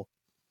mouth heal."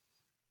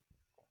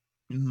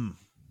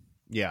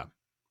 Yeah,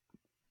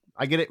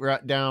 I get it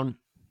right down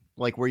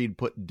like where you'd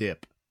put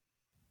dip.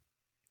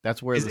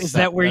 That's where is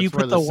that where you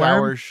put the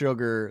sour worm?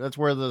 sugar? That's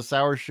where the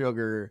sour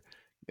sugar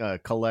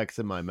collects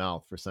in my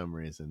mouth for some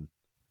reason.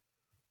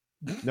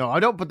 No, I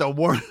don't put the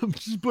worm. I'm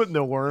just putting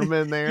the worm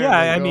in there.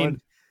 Yeah, I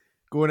mean,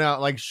 going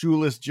out like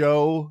Shoeless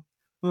Joe.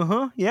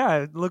 Yeah,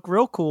 it look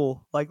real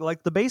cool, like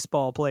the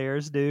baseball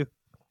players do.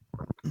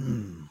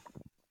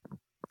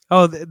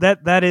 Oh,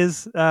 that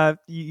is.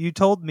 You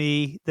told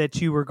me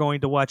that you were going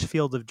to watch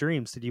Field of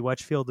Dreams. Did you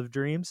watch Field of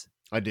Dreams?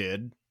 I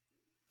did.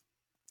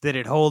 Did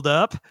it hold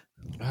up?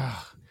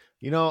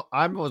 You know,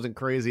 I wasn't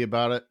crazy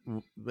about it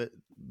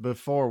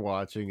before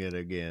watching it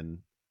again,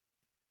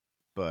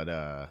 but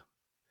I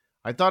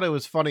thought it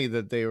was funny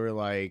that they were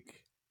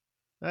like,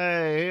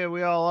 "Hey, here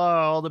we all are,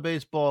 all the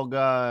baseball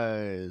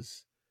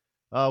guys.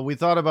 We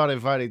thought about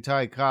inviting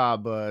Ty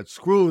Cobb, but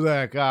screw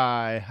that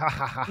guy." Ha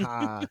ha ha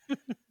ha.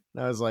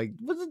 And I was like,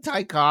 wasn't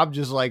Ty Cobb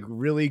just like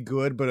really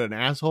good, but an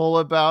asshole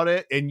about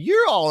it? And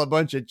you're all a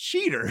bunch of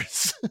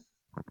cheaters.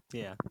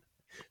 Yeah.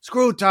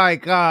 Screw Ty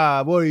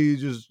Cobb. What are you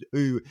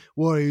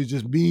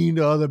just mean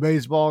to other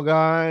baseball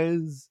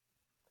guys?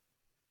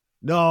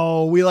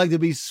 No, we like to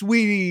be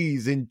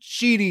sweeties and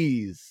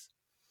cheaties.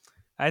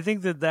 I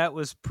think that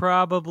was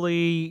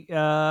probably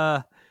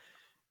not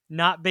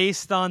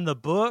based on the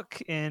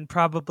book, and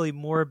probably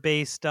more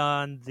based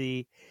on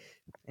the.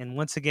 And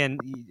once again,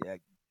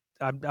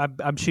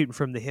 I'm shooting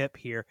from the hip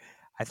here.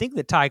 I think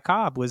that Ty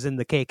Cobb was in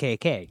the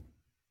KKK.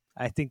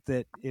 I think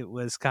that it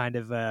was kind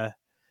of a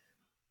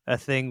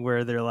thing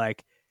where they're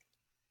like,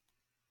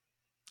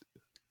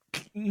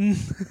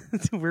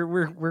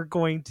 we're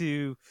going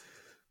to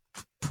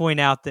point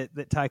out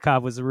that Ty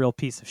Cobb was a real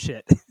piece of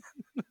shit.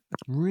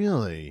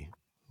 Really?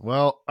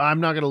 Well,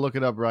 I'm not going to look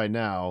it up right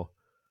now,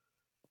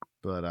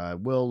 but I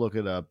will look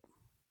it up.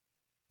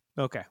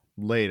 Okay.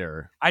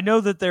 Later. I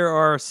know that there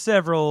are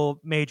several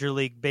Major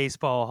League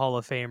Baseball Hall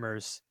of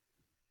Famers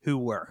who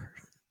were.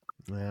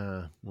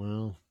 Yeah,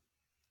 well,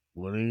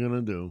 what are you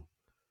going to do?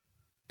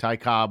 Ty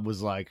Cobb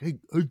was like, hey,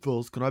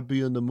 fellas, can I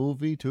be in the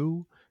movie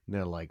too? And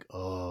they're like,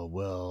 oh,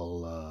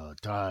 well,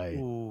 Ty.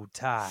 Ooh,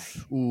 Ty.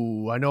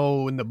 Ooh, I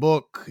know in the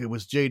book it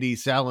was J.D.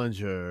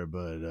 Salinger,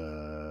 but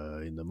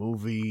in the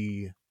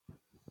movie,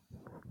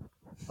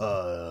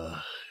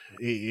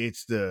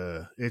 it's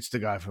the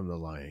guy from The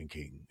Lion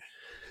King.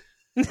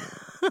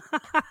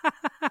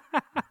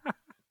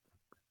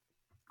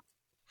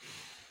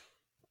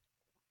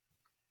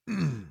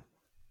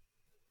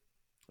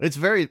 It's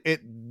very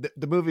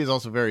the movie is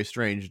also very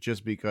strange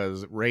just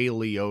because Ray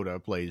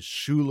Liotta plays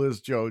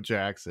Shoeless Joe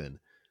Jackson.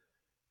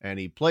 And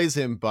he plays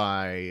him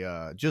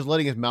by just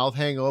letting his mouth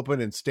hang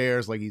open and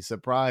stares like he's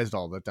surprised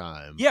all the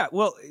time. Yeah,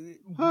 well...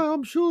 Hi,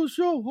 I'm Shoeless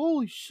Joe.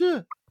 Holy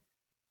shit.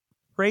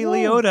 Ray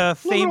Liotta,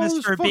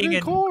 famous for being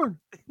in... corn.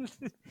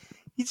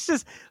 He's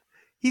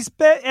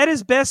at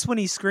his best when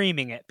he's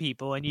screaming at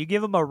people, and you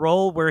give him a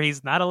role where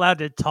he's not allowed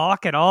to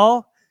talk at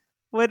all.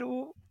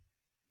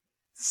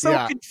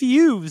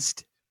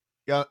 Confused.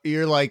 Yeah,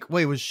 you're like,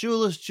 wait, was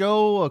Shoeless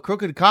Joe a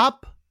crooked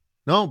cop?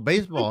 No,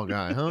 baseball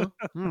guy, huh?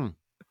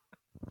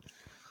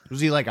 Was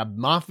he like a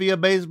mafia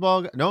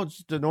baseball guy? No,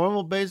 just a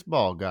normal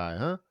baseball guy,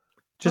 huh?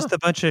 Just a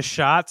bunch of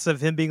shots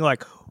of him being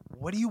like,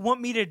 what do you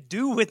want me to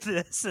do with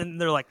this? And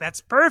they're like,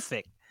 that's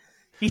perfect.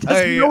 He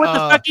doesn't know what the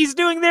fuck he's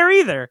doing there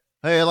either.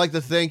 Hey, I'd like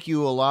to thank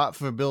you a lot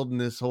for building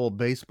this whole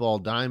baseball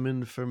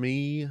diamond for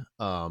me.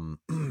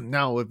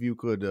 Now, if you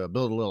could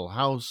build a little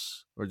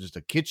house or just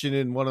a kitchen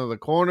in one of the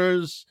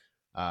corners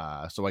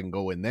so I can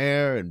go in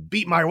there and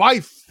beat my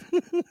wife.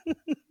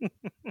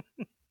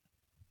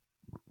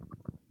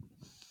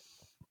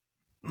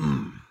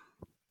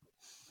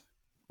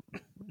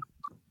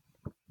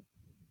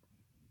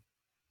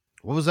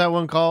 What was that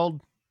one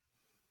called?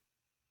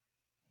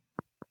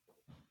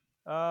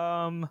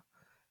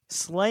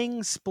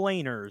 Slang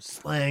Splainers.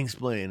 Slang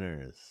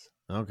Splainers.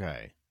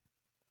 Okay.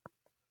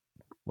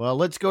 Well,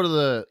 let's go to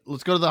the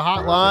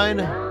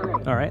hotline.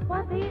 All right.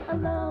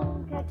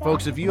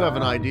 Folks, if you have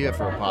an idea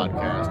for a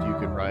podcast, you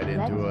can write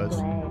into us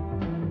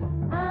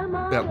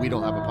that we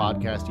don't have a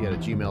podcast yet at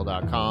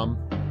gmail.com.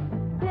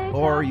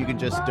 Or you can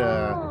just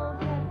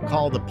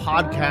call the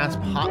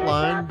podcast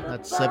hotline.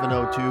 That's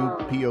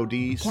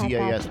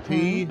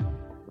 702-POD-CASP.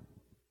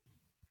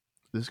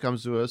 This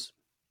comes to us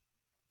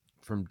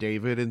from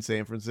David in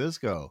San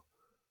Francisco.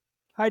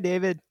 Hi,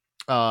 David.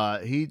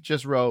 He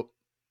just wrote,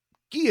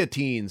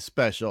 Guillotine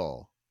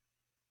Special.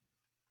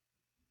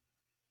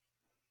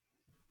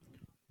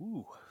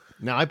 Ooh.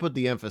 Now, I put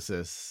the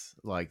emphasis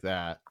like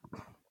that.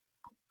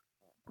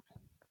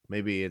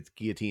 Maybe it's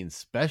Guillotine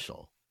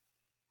Special.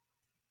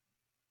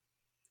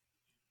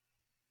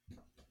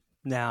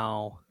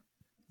 Now,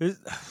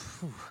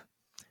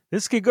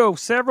 this could go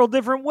several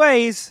different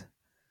ways,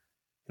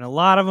 and a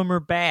lot of them are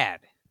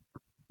bad.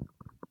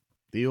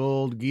 The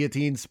old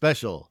Guillotine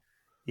Special.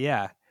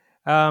 Yeah.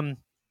 I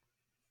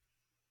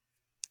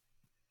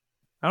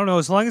don't know.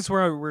 As long as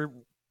we're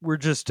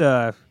just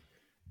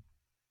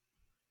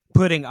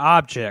putting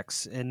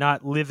objects and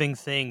not living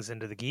things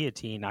into the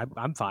guillotine,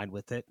 I'm fine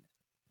with it.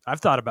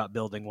 I've thought about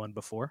building one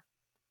before.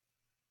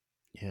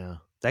 Yeah.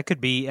 That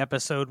could be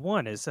episode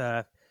 1, is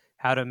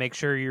how to make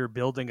sure you're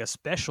building a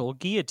special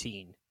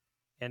guillotine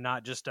and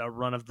not just a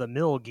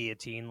run-of-the-mill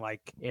guillotine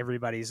like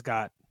everybody's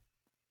got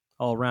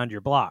all around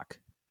your block.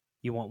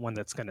 You want one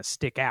that's going to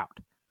stick out.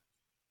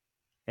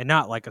 And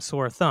not like a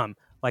sore thumb,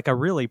 like a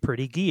really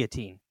pretty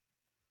guillotine.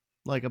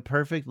 Like a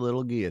perfect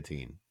little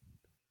guillotine.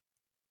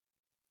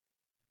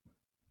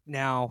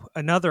 Now,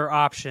 another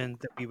option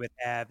that we would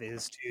have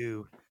is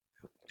to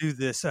do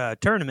this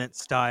tournament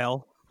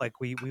style, like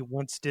we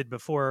once did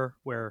before,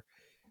 where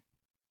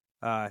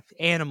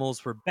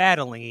animals were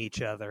battling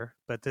each other.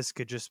 But this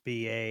could just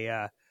be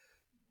the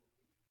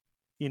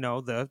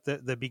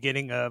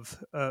beginning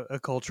of a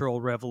cultural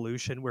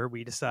revolution where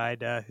we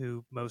decide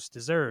who most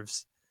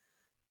deserves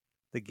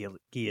the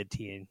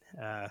guillotine.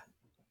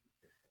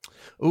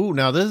 Ooh,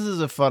 now this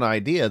is a fun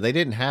idea. They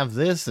didn't have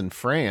this in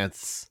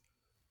France,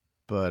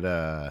 but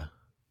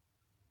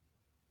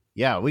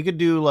yeah, we could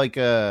do like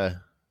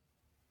a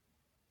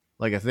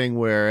thing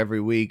where every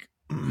week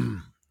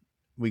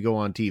we go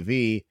on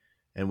TV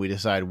and we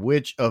decide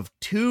which of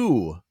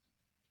two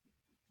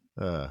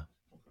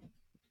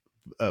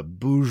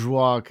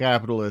bourgeois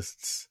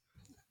capitalists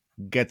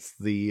gets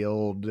the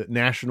old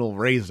national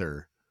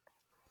razor.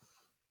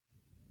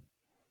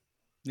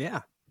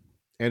 Yeah.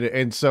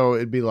 And so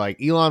it'd be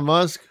like Elon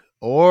Musk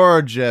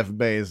or Jeff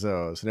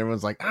Bezos. And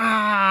everyone's like,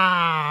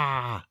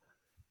 ah.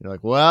 You're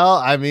like, well,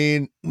 I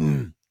mean,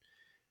 everybody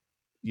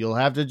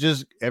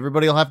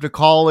will have to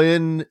call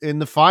in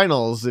the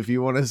finals if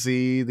you want to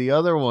see the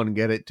other one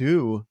get it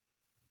too.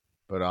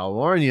 But I'll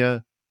warn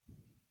you,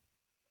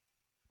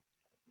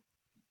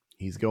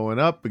 he's going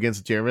up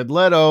against Jared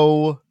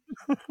Leto.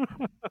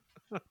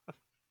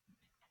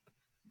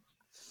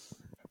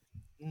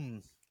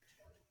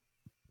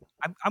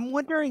 I'm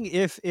wondering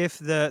if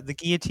the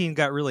guillotine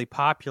got really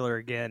popular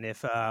again,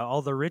 if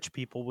all the rich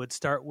people would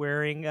start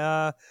wearing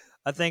a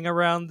thing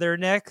around their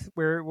neck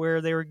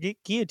where they were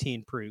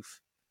guillotine proof.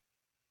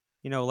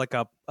 You know, like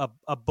a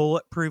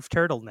bulletproof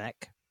turtleneck.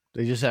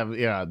 They just have,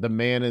 the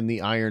man in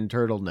the iron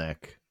turtleneck.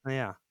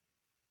 Yeah.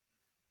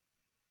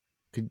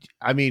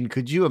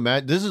 Could you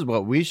imagine? This is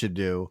what we should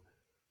do.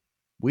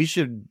 We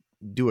should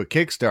do a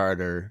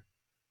Kickstarter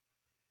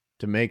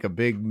to make a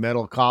big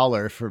metal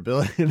collar for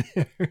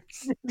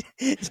billionaires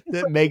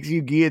that makes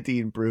you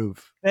guillotine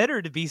proof.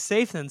 Better to be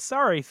safe than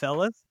sorry,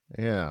 fellas.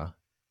 Yeah.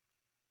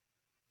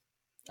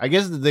 I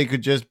guess that they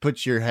could just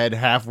put your head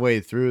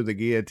halfway through the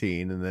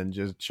guillotine and then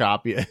just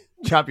chop your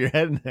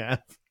head in half.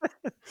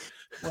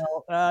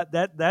 Well,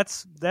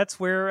 that's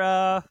where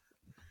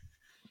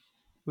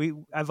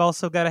I've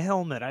also got a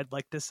helmet I'd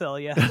like to sell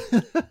you.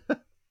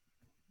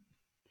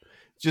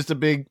 Just a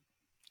big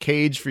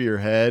cage for your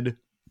head,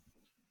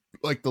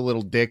 like the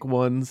little dick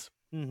ones.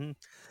 Mm-hmm.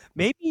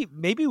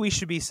 Maybe we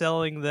should be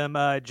selling them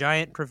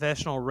giant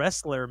professional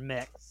wrestler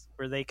mechs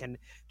where they can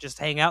just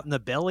hang out in the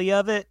belly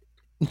of it.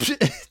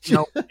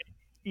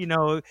 You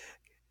know,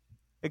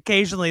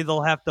 occasionally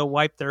they'll have to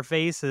wipe their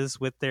faces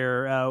with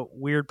their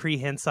weird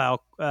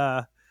prehensile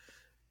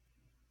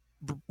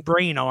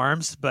brain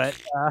arms, but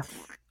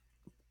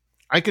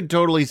I could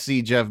totally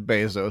see Jeff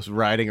Bezos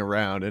riding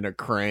around in a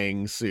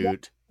Krang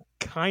suit.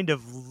 Kind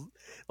of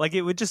like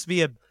it would just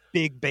be a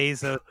big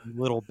Bezos,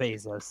 little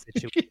Bezos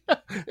situation.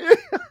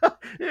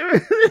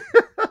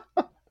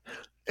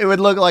 It would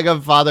look like a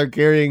father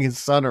carrying his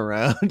son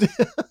around.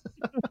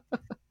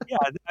 Yeah,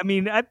 I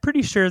mean, I'm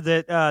pretty sure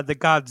that the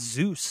god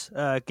Zeus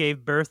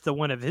gave birth to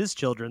one of his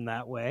children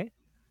that way.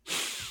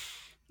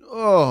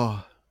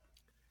 Oh.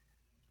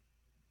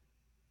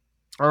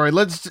 All right,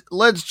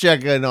 let's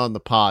check in on the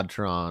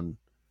Podtron.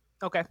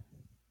 Okay.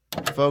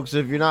 Folks,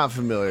 if you're not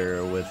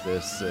familiar with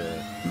this,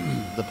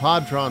 the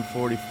Podtron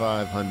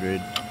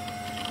 4500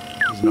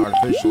 is an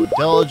artificial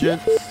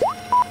intelligence.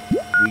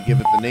 We give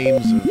it the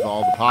names of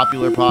all the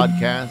popular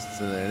podcasts,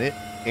 and then it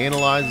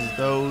analyzes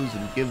those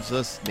and gives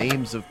us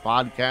names of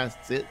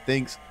podcasts it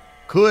thinks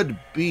could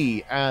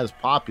be as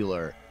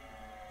popular.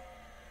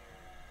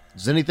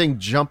 Is anything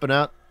jumping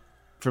out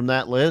from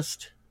that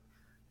list?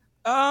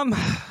 I've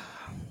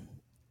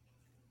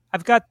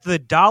got the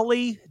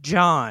Dolly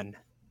John.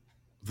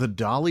 The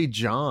Dolly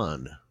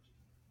John.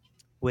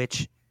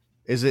 Which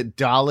is it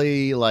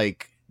Dolly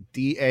like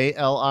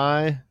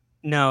DALI?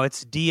 No,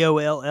 it's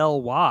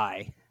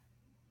DOLLY.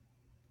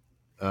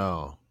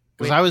 Oh.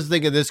 Because I was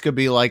thinking this could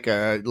be like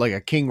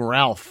a King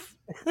Ralph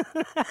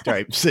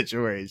type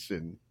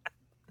situation.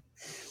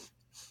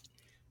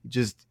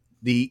 Just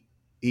he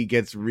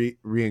gets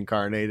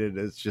reincarnated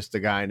as just a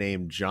guy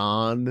named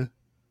John.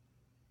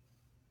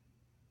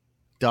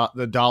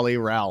 The Dolly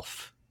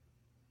Ralph.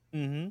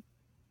 Mm-hmm.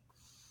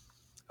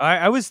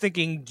 I was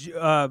thinking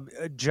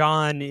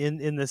John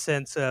in the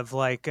sense of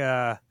like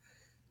a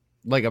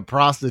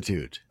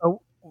prostitute.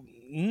 Oh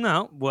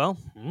no! Well,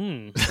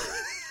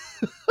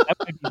 that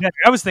might be better.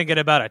 I was thinking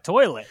about a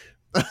toilet.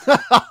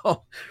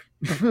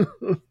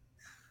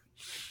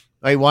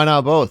 Hey, why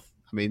not both?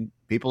 I mean,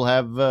 people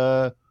have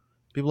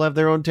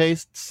their own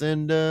tastes,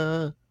 and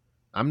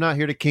I'm not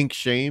here to kink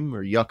shame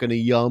or yuck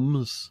any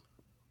yums.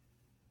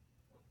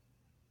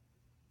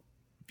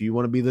 If you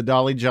want to be the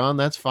Dolly John,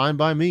 that's fine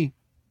by me.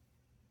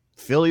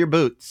 Fill your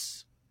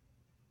boots.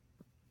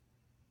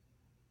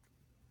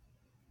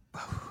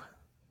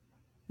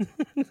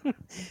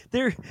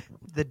 They're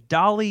the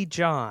Dolly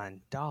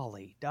John.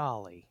 Dolly.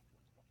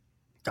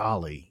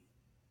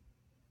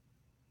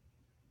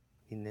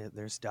 You know,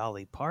 there's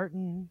Dolly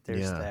Parton.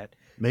 There's that.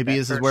 Maybe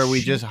this is where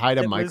we just hide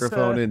a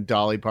microphone in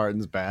Dolly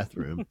Parton's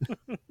bathroom.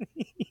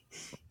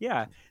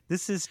 Yeah,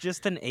 this is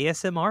just an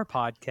ASMR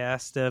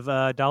podcast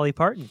of Dolly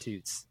Parton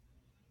toots.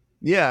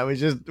 Yeah,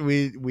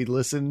 we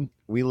listen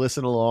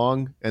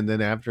along, and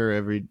then after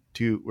every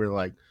toot, we're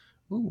like,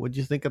 "Ooh, what'd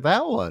you think of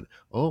that one?"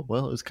 Oh,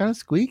 well, it was kind of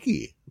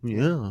squeaky.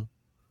 Yeah.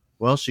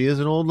 Well, she is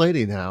an old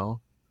lady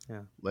now.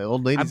 Yeah, the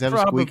old ladies have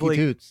squeaky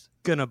toots.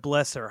 Gonna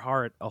bless her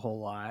heart a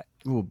whole lot.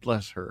 Ooh,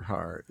 bless her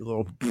heart.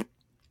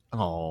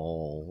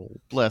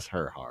 Oh, bless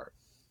her heart.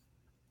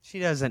 She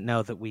doesn't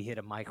know that we hit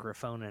a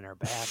microphone in her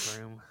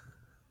bathroom.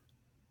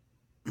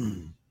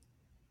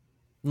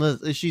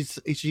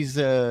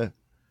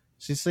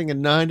 She's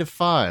singing 9 to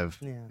 5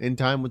 in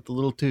time with the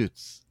little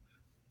toots.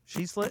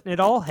 She's letting it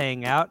all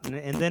hang out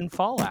and then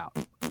fall out.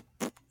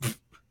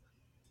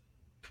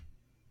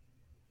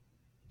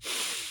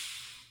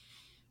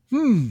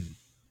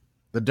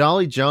 The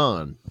Dolly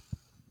John.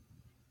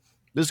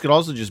 This could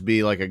also just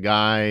be like a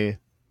guy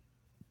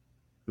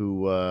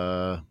who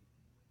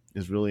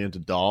is really into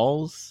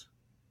dolls.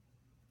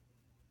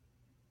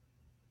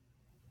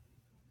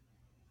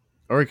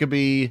 Or it could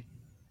be,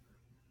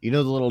 you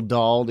know, the little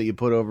doll that you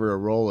put over a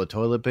roll of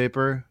toilet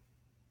paper?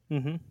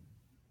 Mm-hmm.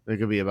 It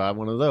could be about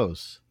one of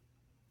those.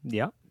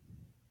 Yeah.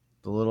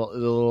 The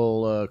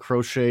little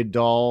crocheted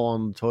doll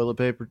on the toilet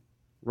paper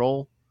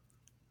roll.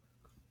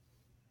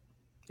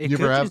 You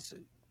ever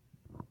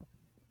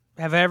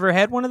have I ever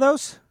had one of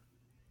those?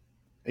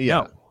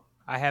 Yeah. No,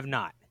 I have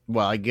not.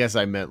 Well, I guess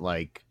I meant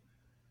like,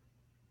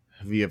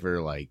 have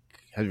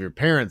your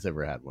parents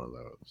ever had one of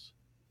those?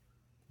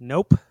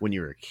 Nope. When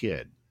you were a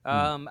kid?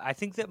 I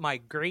think that my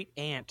great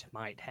aunt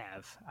might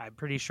have. I'm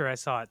pretty sure I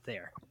saw it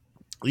there.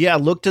 Yeah,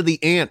 look to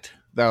the ant,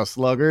 thou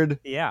sluggard.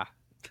 Yeah.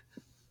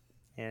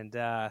 And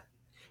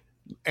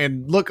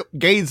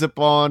gaze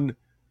upon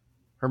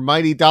her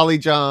mighty Dolly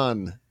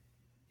John.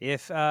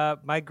 If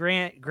my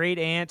great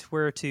aunt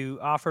were to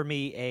offer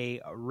me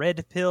a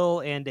red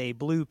pill and a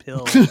blue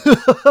pill,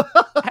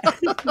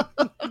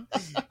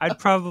 I'd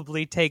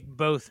probably take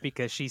both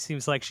because she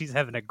seems like she's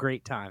having a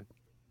great time.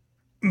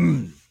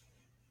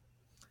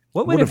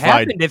 What would have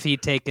happened if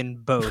he'd taken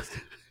both?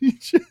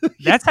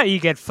 That's how you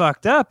get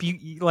fucked up.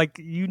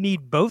 You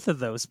need both of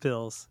those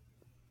pills.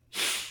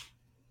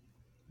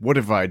 What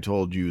if I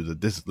told you that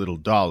this little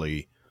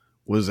dolly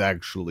was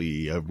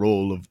actually a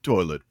roll of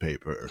toilet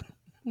paper?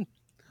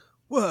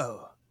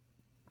 Whoa.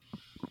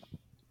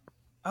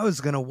 I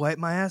was going to wipe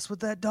my ass with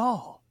that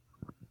doll.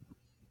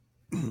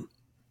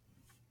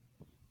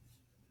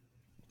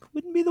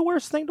 Wouldn't be the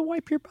worst thing to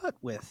wipe your butt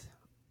with.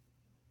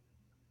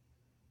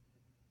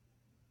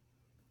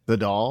 The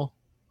doll?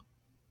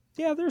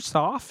 Yeah, they're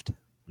soft.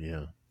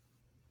 Yeah.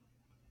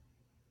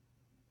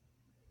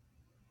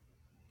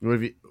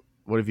 What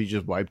if you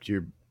just wiped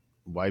your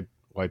butt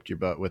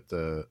with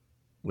the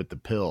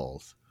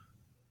pills?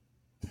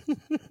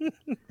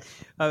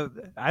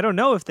 I don't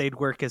know if they'd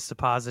work as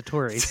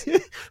suppositories.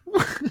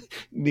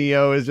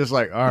 Neo is just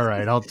like, all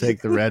right, I'll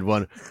take the red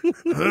one.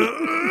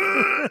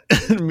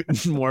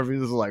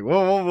 Morpheus is like,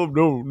 whoa,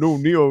 no,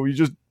 Neo, you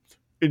just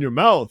in your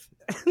mouth.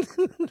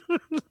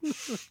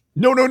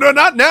 No,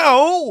 not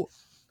now.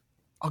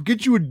 I'll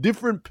get you a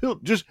different pill.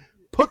 Just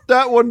put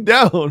that one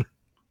down.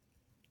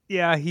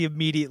 Yeah, he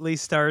immediately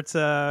starts.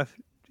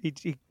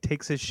 He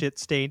takes a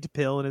shit-stained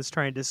pill and is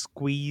trying to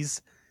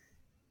squeeze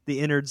the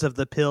innards of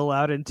the pill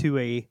out into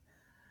a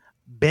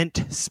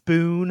bent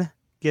spoon.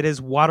 Get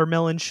his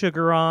watermelon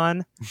sugar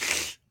on.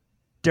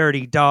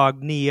 Dirty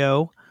dog,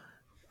 Neo.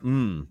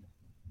 All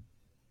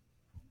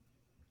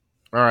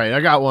right,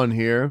 I got one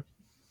here.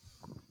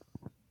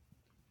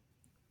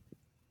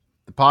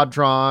 The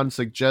Podtron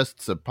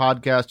suggests a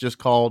podcast just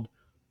called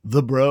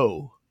The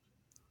Bro.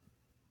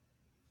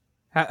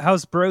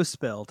 How's bro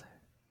spelled?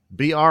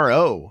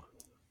 BRO.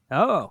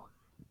 Oh,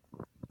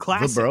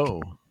 classic. The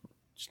Bro.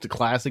 Just a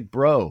classic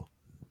bro.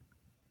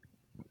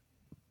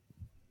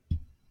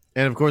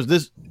 And of course,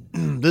 this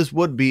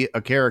would be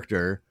a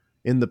character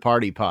in the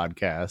Party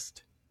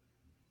Podcast.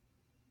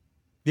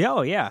 Yeah,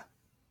 oh yeah.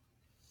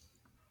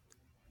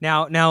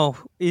 Now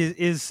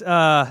is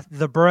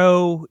the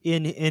bro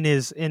in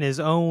his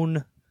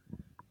own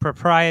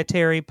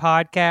proprietary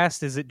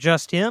podcast? Is it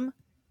just him?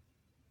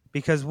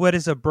 Because what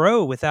is a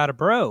bro without a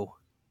bro?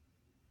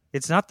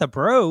 It's not the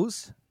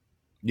bros.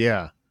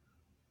 Yeah.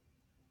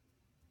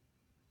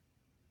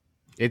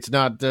 It's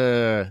not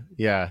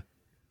yeah.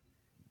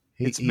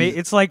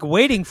 It's like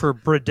waiting for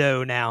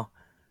Bordeaux now.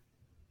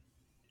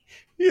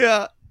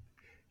 Yeah.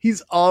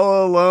 He's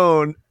all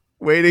alone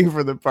waiting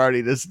for the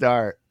party to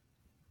start.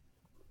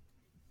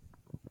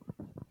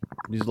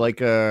 He's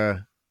like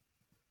a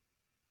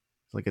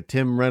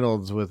Tim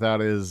Reynolds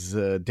without his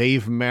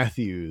Dave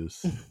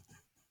Matthews.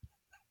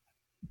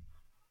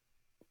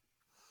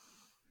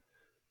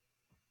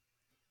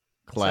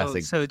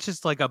 Classic. So it's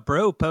just like a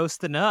bro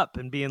posting up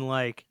and being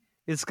like,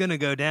 "It's gonna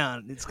go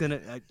down. It's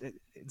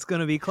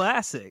gonna be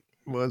classic."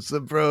 Once the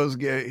pros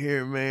get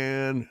here,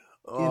 man,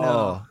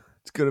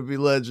 it's gonna be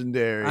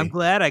legendary. I'm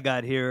glad I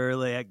got here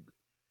early. I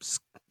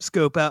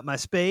scope out my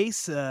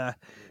space.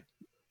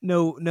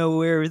 Know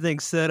where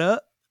everything's set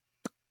up.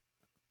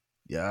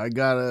 Yeah,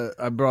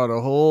 I brought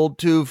a whole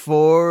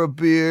 2-4 of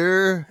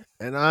beer,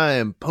 and I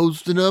am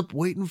posting up,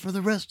 waiting for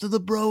the rest of the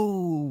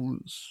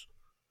bros.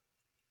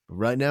 But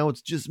right now,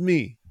 it's just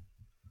me.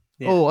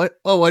 Yeah.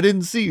 I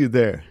didn't see you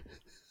there.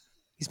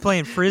 He's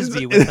playing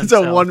frisbee with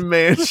himself. It's a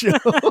one-man show.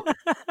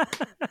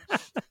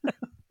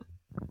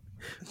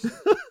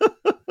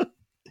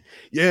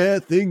 Yeah,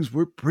 things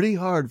were pretty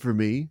hard for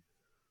me.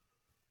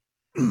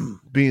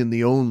 Being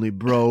the only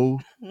bro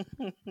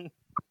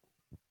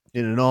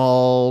in an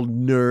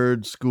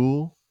all-nerd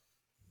school.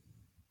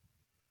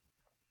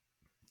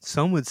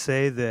 Some would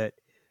say that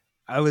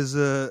I was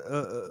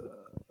a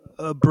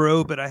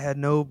bro, but I had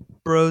no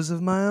bros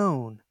of my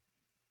own.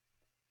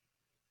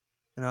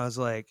 And I was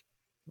like,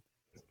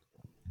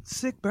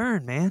 sick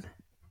burn, man.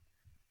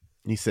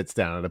 He sits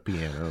down at a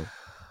piano.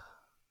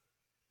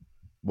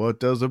 What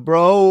does a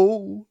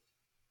bro?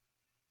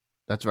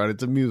 That's right,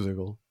 it's a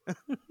musical.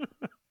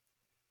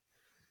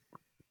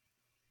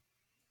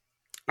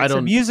 It's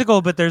a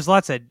musical, but there's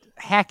lots of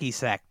hacky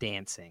sack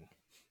dancing.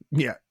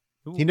 Yeah.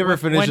 He never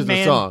finishes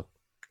the song.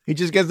 He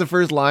just gets the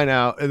first line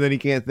out, and then he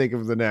can't think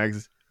of the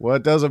next.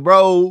 What does a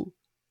bro?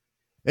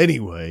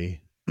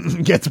 Anyway,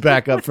 gets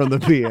back up from the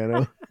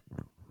piano.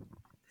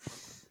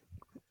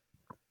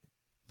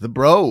 The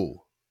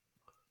bro.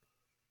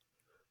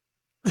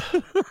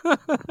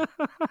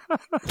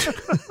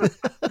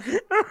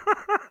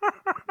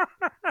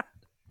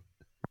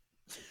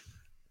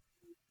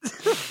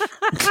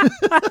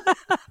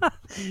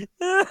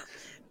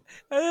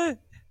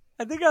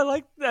 I think I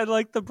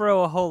like the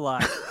bro a whole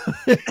lot.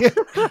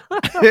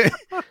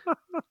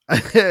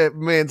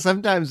 Man,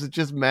 sometimes it's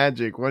just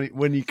magic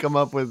when you come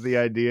up with the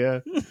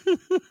idea.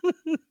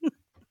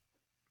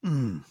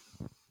 Okay,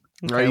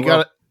 right, you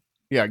got it.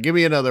 Yeah, give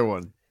me another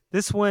one.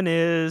 This one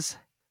is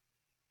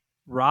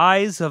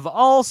Rise of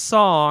All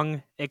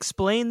Song.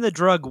 Explain the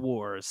drug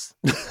wars.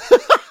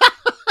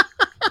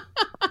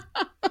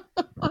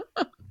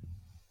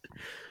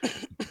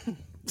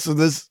 So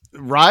this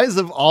Rise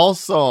of All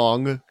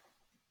Song.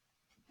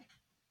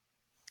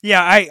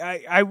 Yeah,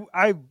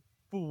 I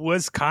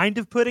was kind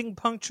of putting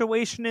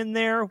punctuation in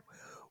there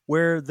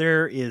where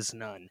there is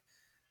none.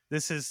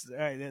 This is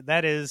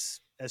that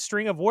is a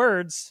string of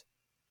words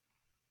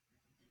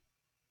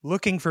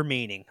looking for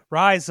meaning.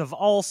 Rise of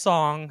All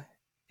Song,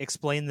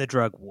 explain the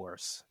drug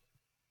wars.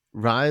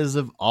 Rise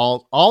of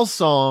All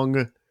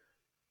Song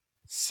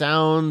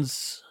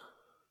sounds.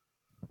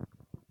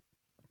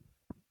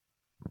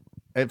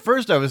 At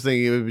first, I was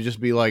thinking it would just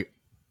be like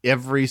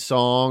every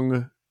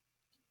song,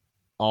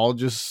 all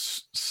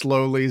just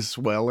slowly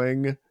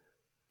swelling.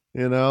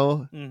 You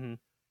know,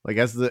 like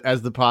as the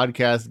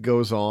podcast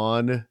goes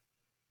on,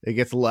 it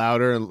gets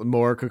louder and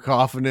more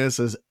cacophonous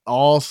as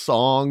all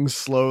songs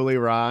slowly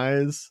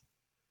rise.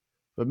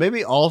 But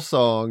maybe All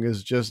Song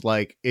is just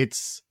like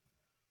it's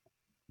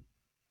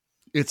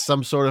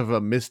some sort of a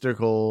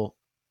mystical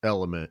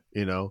element,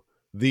 you know,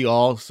 the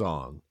All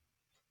Song.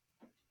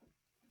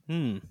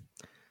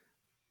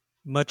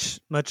 Much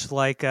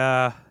like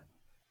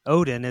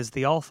Odin is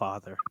the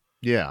Allfather.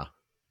 Yeah.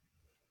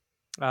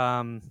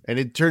 And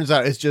it turns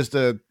out it's just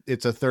a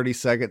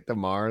 30-second to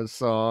Mars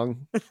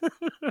song.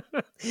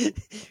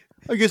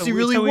 I guess he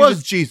really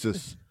was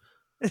Jesus.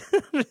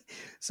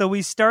 So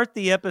we start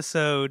the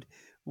episode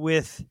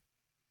with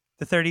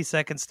the 30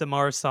 Seconds to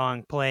Mars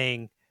song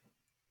playing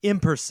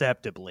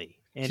imperceptibly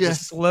and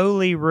just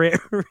slowly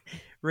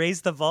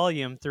raise the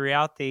volume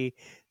throughout the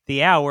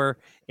hour.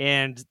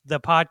 And the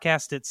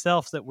podcast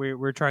itself that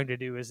we're trying to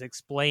do is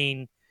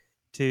explain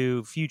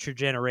to future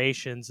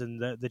generations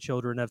and the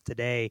children of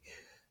today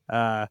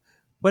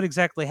what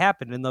exactly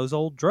happened in those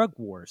old drug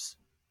wars.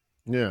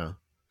 Yeah.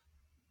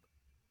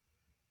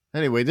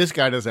 Anyway, this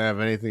guy doesn't have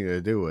anything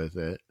to do with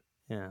it.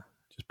 Yeah.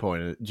 Just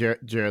pointed.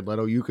 Jared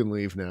Leto, you can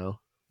leave now.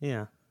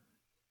 Yeah.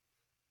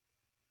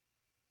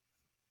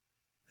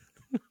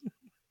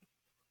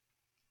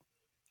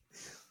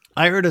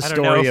 I heard a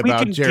story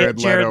about Jared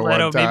Leto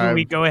one time.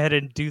 Maybe we go ahead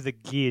and do the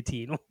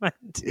guillotine one.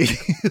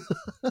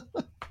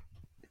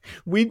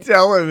 We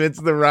tell him it's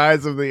the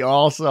Rise of the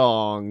All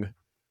Song.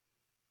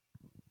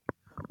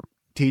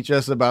 Teach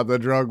us about the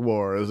drug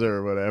wars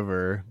or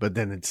whatever. But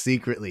then it's the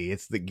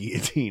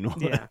guillotine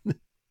one. Yeah.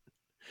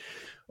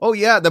 Oh,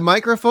 yeah, the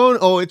microphone?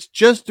 Oh, it's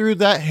just through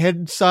that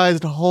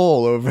head-sized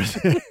hole over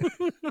there.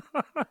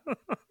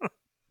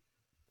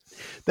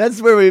 That's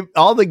where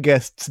all the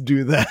guests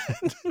do that.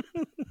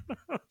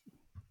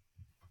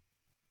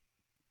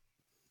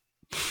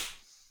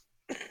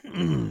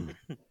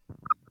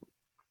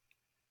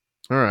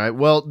 All right.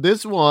 Well,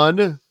 this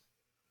one,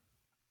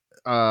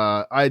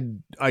 I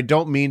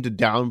don't mean to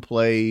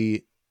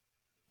downplay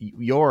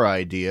your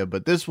idea,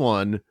 but this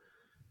one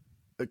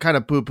kind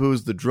of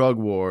poo-poos the drug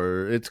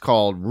war. It's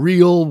called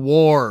Real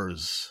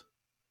Wars.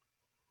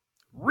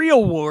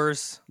 Real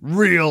Wars.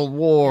 Real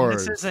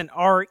Wars. And this isn't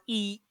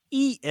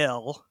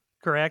REEL,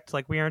 correct?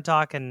 Like we aren't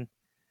talking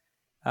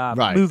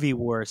right. Movie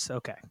Wars.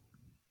 Okay.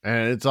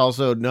 And it's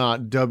also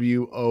not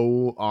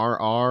WORRS,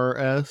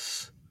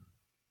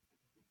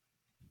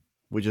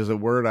 which is a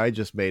word I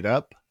just made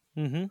up.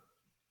 Mm-hmm.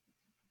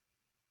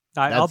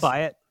 I'll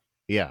buy it.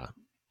 Yeah.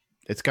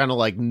 It's kind of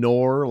like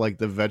Knorr, like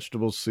the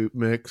vegetable soup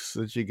mix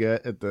that you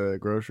get at the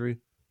grocery.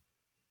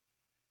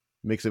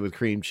 Mix it with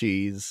cream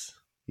cheese.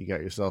 You got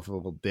yourself a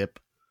little dip.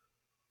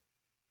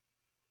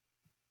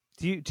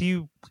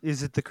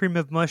 Is it the cream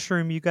of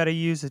mushroom you got to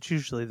use? It's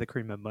usually the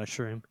cream of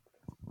mushroom.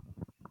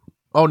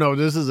 Oh no,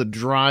 this is a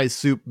dry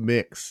soup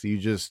mix. You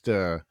just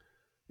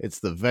it's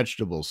the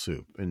vegetable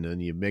soup, and then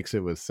you mix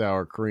it with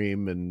sour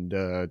cream and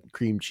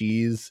cream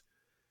cheese,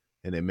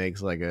 and it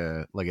makes like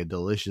a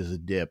delicious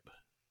dip.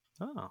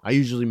 Oh. I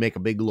usually make a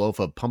big loaf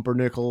of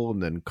pumpernickel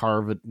and then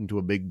carve it into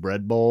a big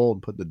bread bowl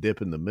and put the dip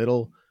in the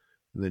middle.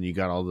 And then you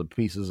got all the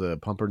pieces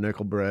of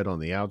pumpernickel bread on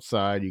the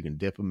outside. You can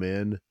dip them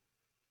in.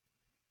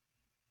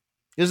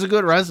 It's a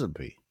good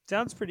recipe.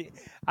 Sounds pretty.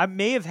 I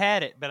may have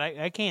had it, but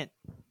I can't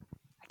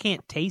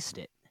taste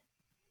it.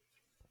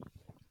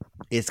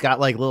 It's got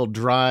like little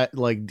dry,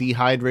 like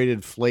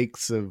dehydrated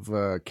flakes of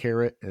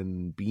carrot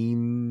and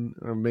bean,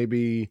 or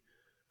maybe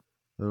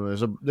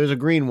there's a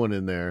green one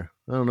in there.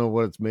 I don't know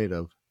what it's made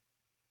of.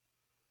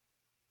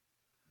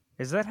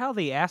 Is that how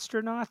the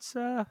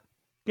astronauts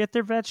get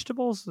their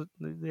vegetables?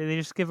 They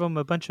just give them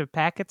a bunch of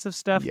packets of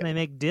stuff and they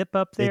make dip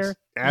up there? It's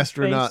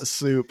astronaut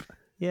soup.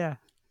 Yeah.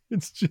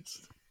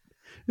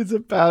 It's a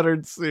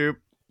powdered soup.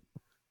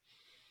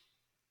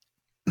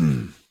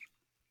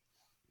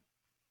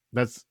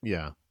 That's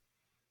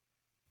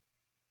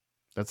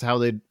how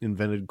they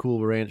invented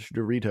Cool Ranch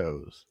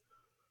Doritos.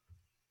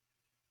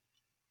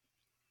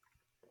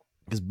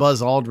 Because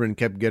Buzz Aldrin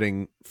kept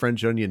getting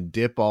French onion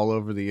dip all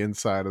over the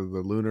inside of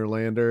the lunar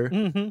lander.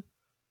 Mm-hmm.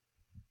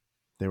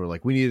 They were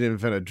like, we need to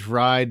invent a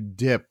dried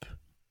dip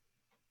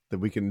that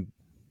we can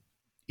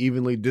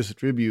evenly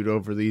distribute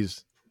over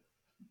these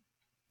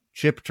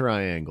chip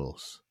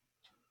triangles.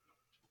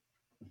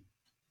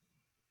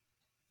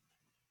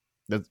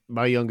 That's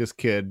my youngest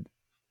kid.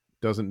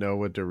 doesn't know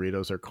what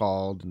Doritos are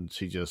called, and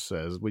she just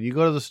says, "When you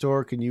go to the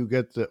store, can you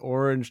get the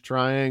orange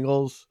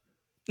triangles,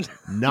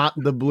 not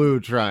the blue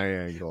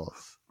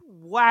triangles?"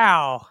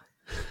 Wow.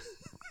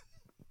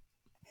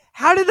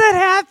 How did that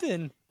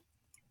happen?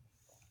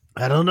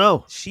 I don't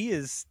know. She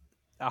is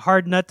a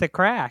hard nut to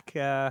crack.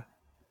 Not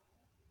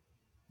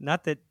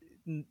that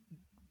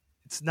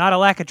it's not a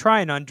lack of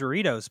trying on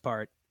Doritos'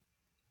 part.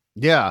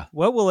 Yeah.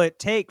 What will it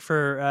take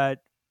for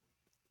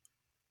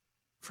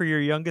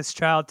your youngest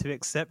child to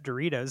accept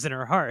Doritos in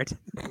her heart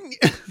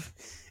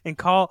and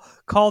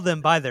call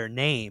them by their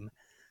name?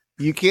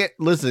 You can't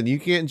listen. You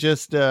can't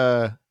just.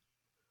 You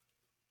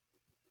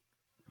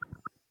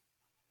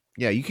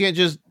can't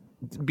just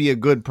be a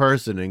good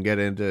person and get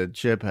into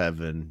chip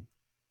heaven.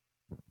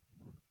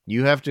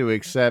 You have to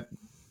accept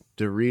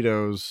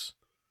Doritos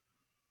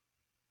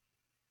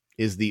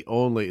is the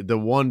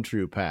one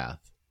true path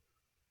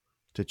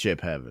to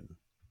chip heaven.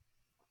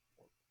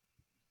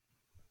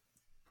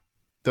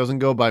 Doesn't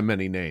go by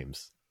many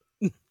names.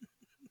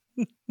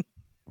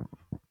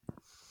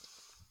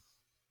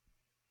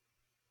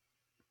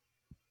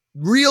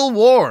 Real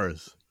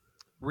Wars.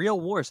 Real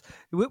Wars.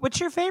 What's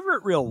your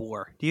favorite Real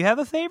War? Do you have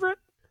a favorite?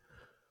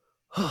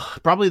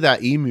 Probably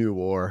that Emu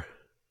War.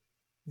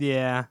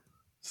 Yeah.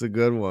 It's a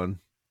good one.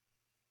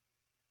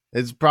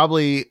 It's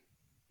probably,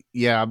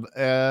 yeah.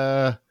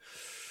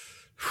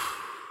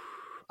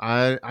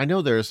 I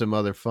know there are some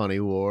other funny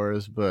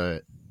wars,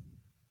 but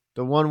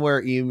the one where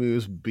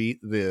emus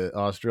beat the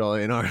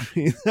Australian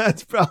army,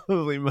 that's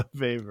probably my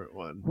favorite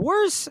one.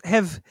 Wars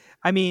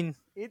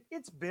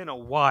it's been a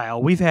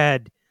while. We've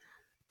had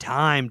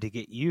time to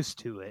get used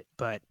to it,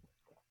 but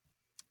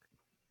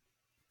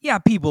yeah,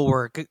 people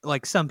were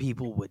like, some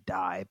people would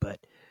die, but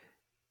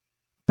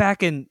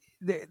back in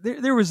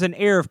there was an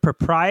air of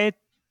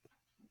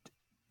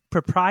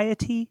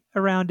propriety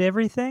around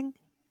everything.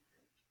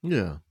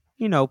 Yeah.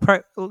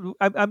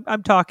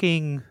 I'm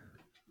talking,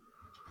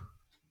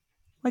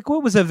 like,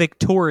 what was a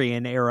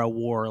Victorian era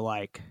war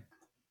like?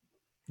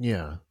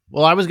 Yeah.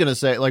 Well, I was going to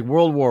say, like,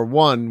 World War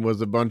I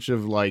was a bunch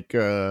of, like,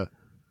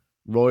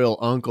 royal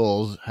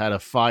uncles had a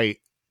fight,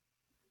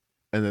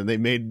 and then they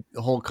made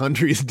whole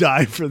countries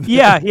die for them.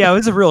 Yeah, it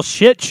was a real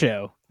shit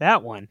show,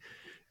 that one.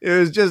 It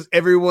was just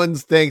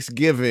everyone's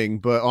Thanksgiving,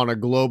 but on a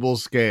global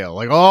scale.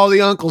 Like, all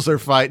the uncles are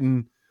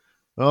fighting.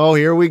 Oh,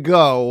 here we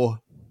go.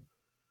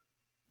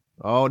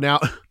 Oh, now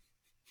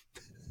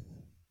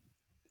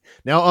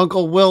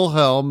Uncle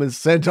Wilhelm has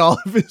sent all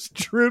of his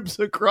troops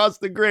across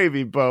the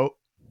gravy boat.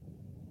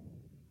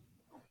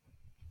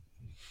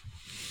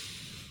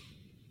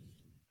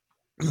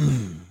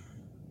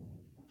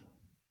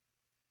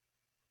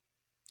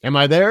 Am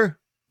I there?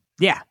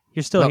 Yeah,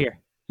 you're still here.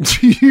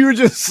 You're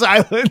just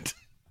silent.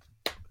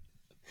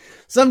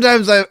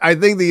 Sometimes I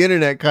think the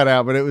internet cut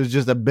out, but it was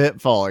just a bit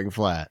falling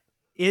flat.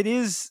 It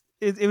was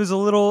a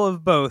little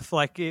of both.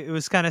 Like, it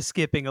was kind of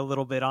skipping a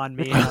little bit on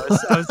me. I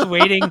was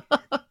waiting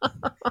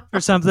for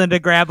something to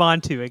grab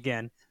onto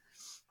again.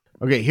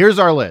 Okay, here's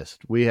our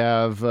list. We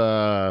have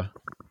the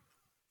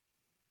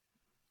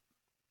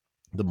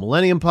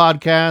Millennium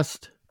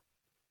Podcast,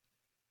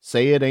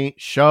 Say It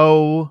Ain't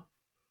Show,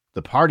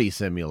 The Party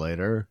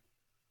Simulator,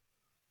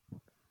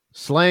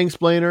 Slang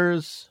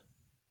Splainers,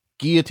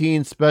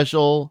 Guillotine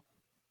Special,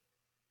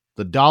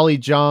 The Dolly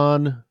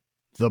John,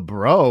 The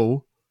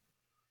Bro,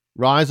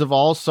 Rise of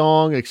All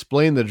Song,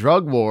 Explain the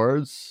Drug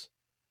Wars,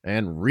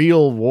 and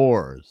Real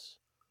Wars.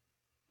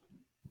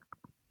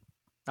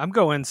 I'm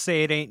going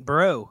Say It Ain't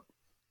Bro.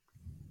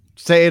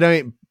 Say It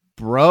Ain't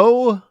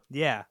Bro?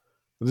 Yeah.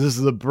 This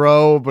is the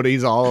bro, but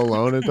he's all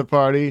alone at the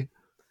party.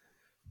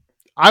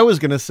 I was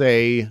going to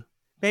say...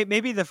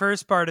 Maybe the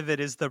first part of it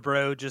is the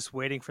bro just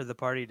waiting for the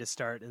party to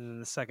start, and then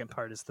the second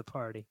part is the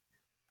party.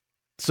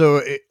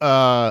 So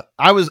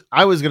I was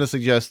going to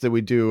suggest that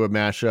we do a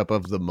mashup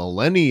of the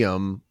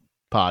Millennium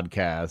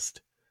Podcast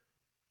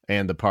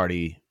and the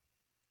Party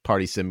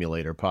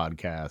Simulator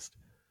Podcast.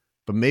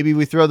 But maybe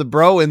we throw the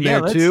bro in there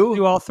too. Let's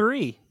do all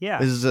three. Yeah.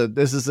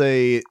 This is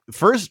a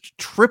first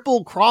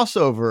triple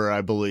crossover,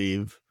 I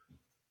believe.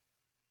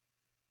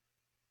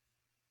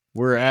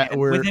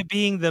 With it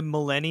being the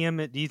Millennium,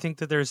 do you think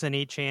that there's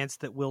any chance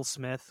that Will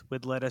Smith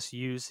would let us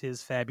use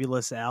his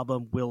fabulous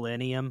album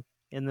Willennium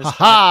in this?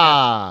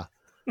 Ha!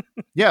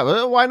 Yeah,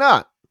 well, why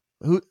not?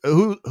 Who's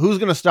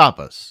going to stop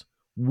us?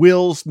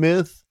 Will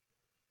Smith,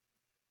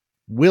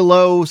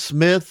 Willow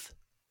Smith,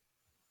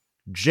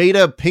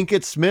 Jada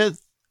Pinkett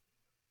Smith,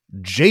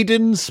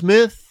 Jaden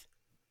Smith,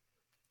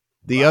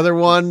 the other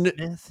one,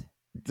 Smith.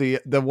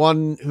 the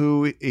one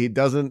who he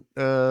doesn't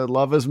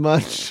love as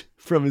much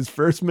from his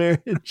first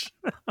marriage.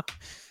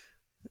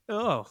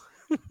 Oh.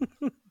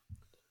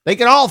 They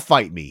can all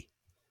fight me.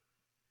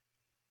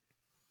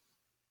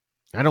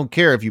 I don't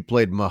care if you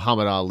played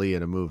Muhammad Ali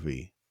in a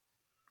movie.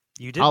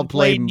 You didn't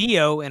play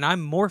Neo, and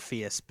I'm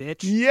Morpheus,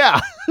 bitch. Yeah,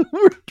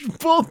 we're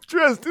both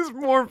dressed as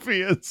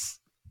Morpheus.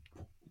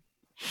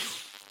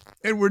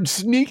 And we're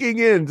sneaking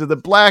into the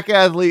Black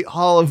Athlete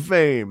Hall of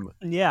Fame.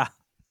 Yeah.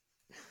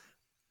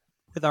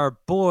 With our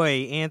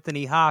boy,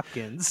 Anthony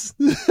Hopkins.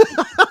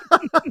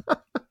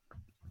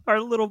 Our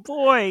little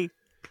boy.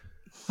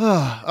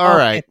 All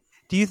right.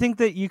 Do you think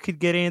that you could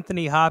get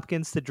Anthony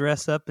Hopkins to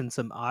dress up in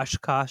some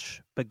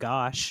Oshkosh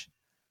bagosh?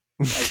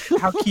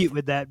 Like, how cute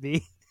would that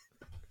be?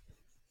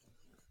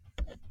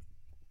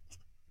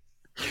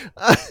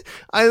 I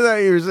thought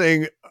you were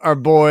saying our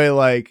boy,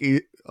 like,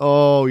 you're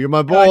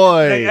my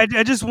boy.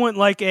 I just want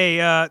like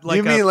a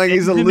you mean like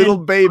he's a little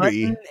baby?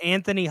 Button,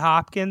 Anthony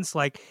Hopkins,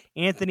 like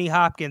Anthony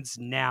Hopkins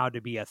now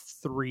to be a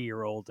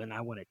 3-year-old, and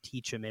I want to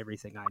teach him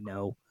everything I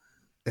know.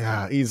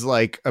 Yeah, he's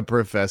like a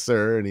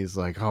professor, and he's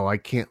like, I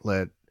can't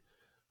let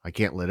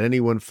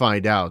anyone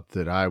find out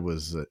that I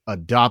was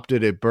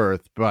adopted at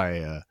birth by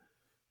a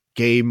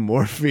gay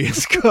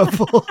Morpheus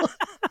couple.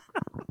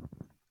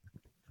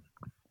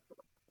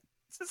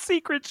 It's a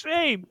secret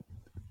shame.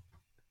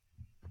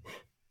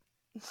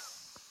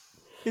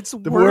 It's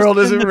the world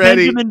isn't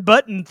ready. Benjamin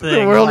Button thing.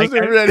 The world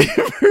isn't ready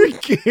for a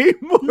gay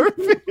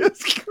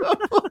Morpheus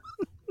couple.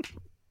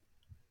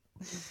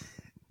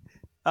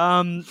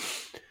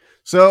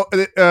 So,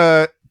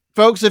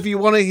 folks, if you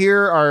want to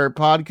hear our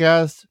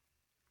podcast,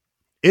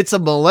 it's a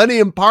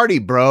millennium party,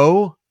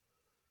 bro.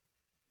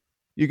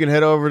 You can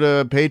head over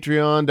to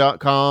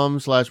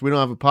patreon.com/we don't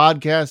have a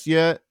podcast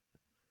yet.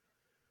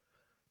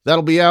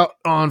 That'll be out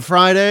on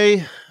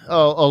Friday,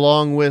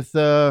 along with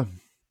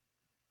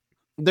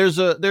there's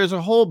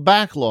a whole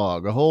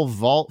backlog, a whole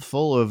vault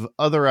full of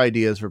other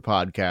ideas for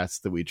podcasts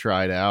that we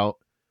tried out.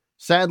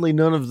 Sadly,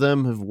 none of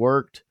them have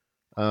worked.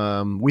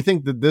 We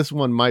think that this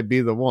one might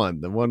be the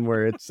one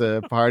where it's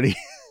a party.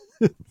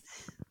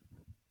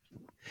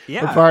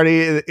 Yeah, a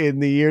party in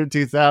the year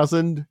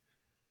 2000,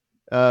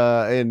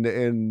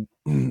 and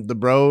the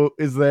bro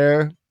is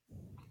there.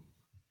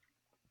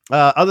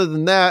 Other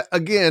than that,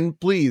 again,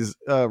 please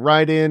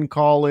write in,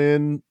 call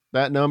in.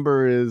 That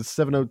number is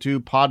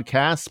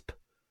 702-PODCASP.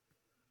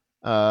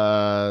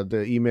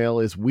 The email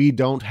is we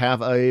don't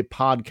have a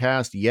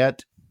podcast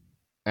yet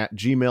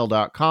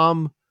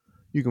 @gmail.com.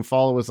 You can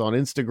follow us on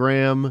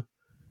Instagram.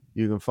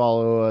 You can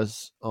follow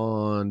us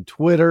on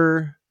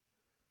Twitter.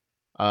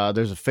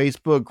 There's a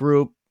Facebook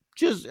group.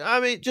 Just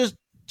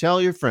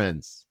tell your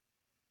friends.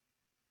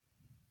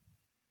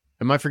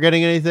 Am I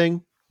forgetting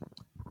anything?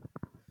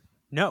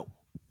 No.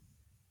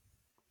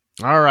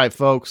 All right,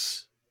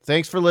 folks.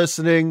 Thanks for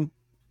listening.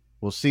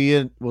 We'll see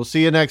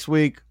you next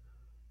week.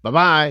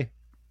 Bye-bye.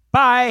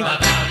 Bye.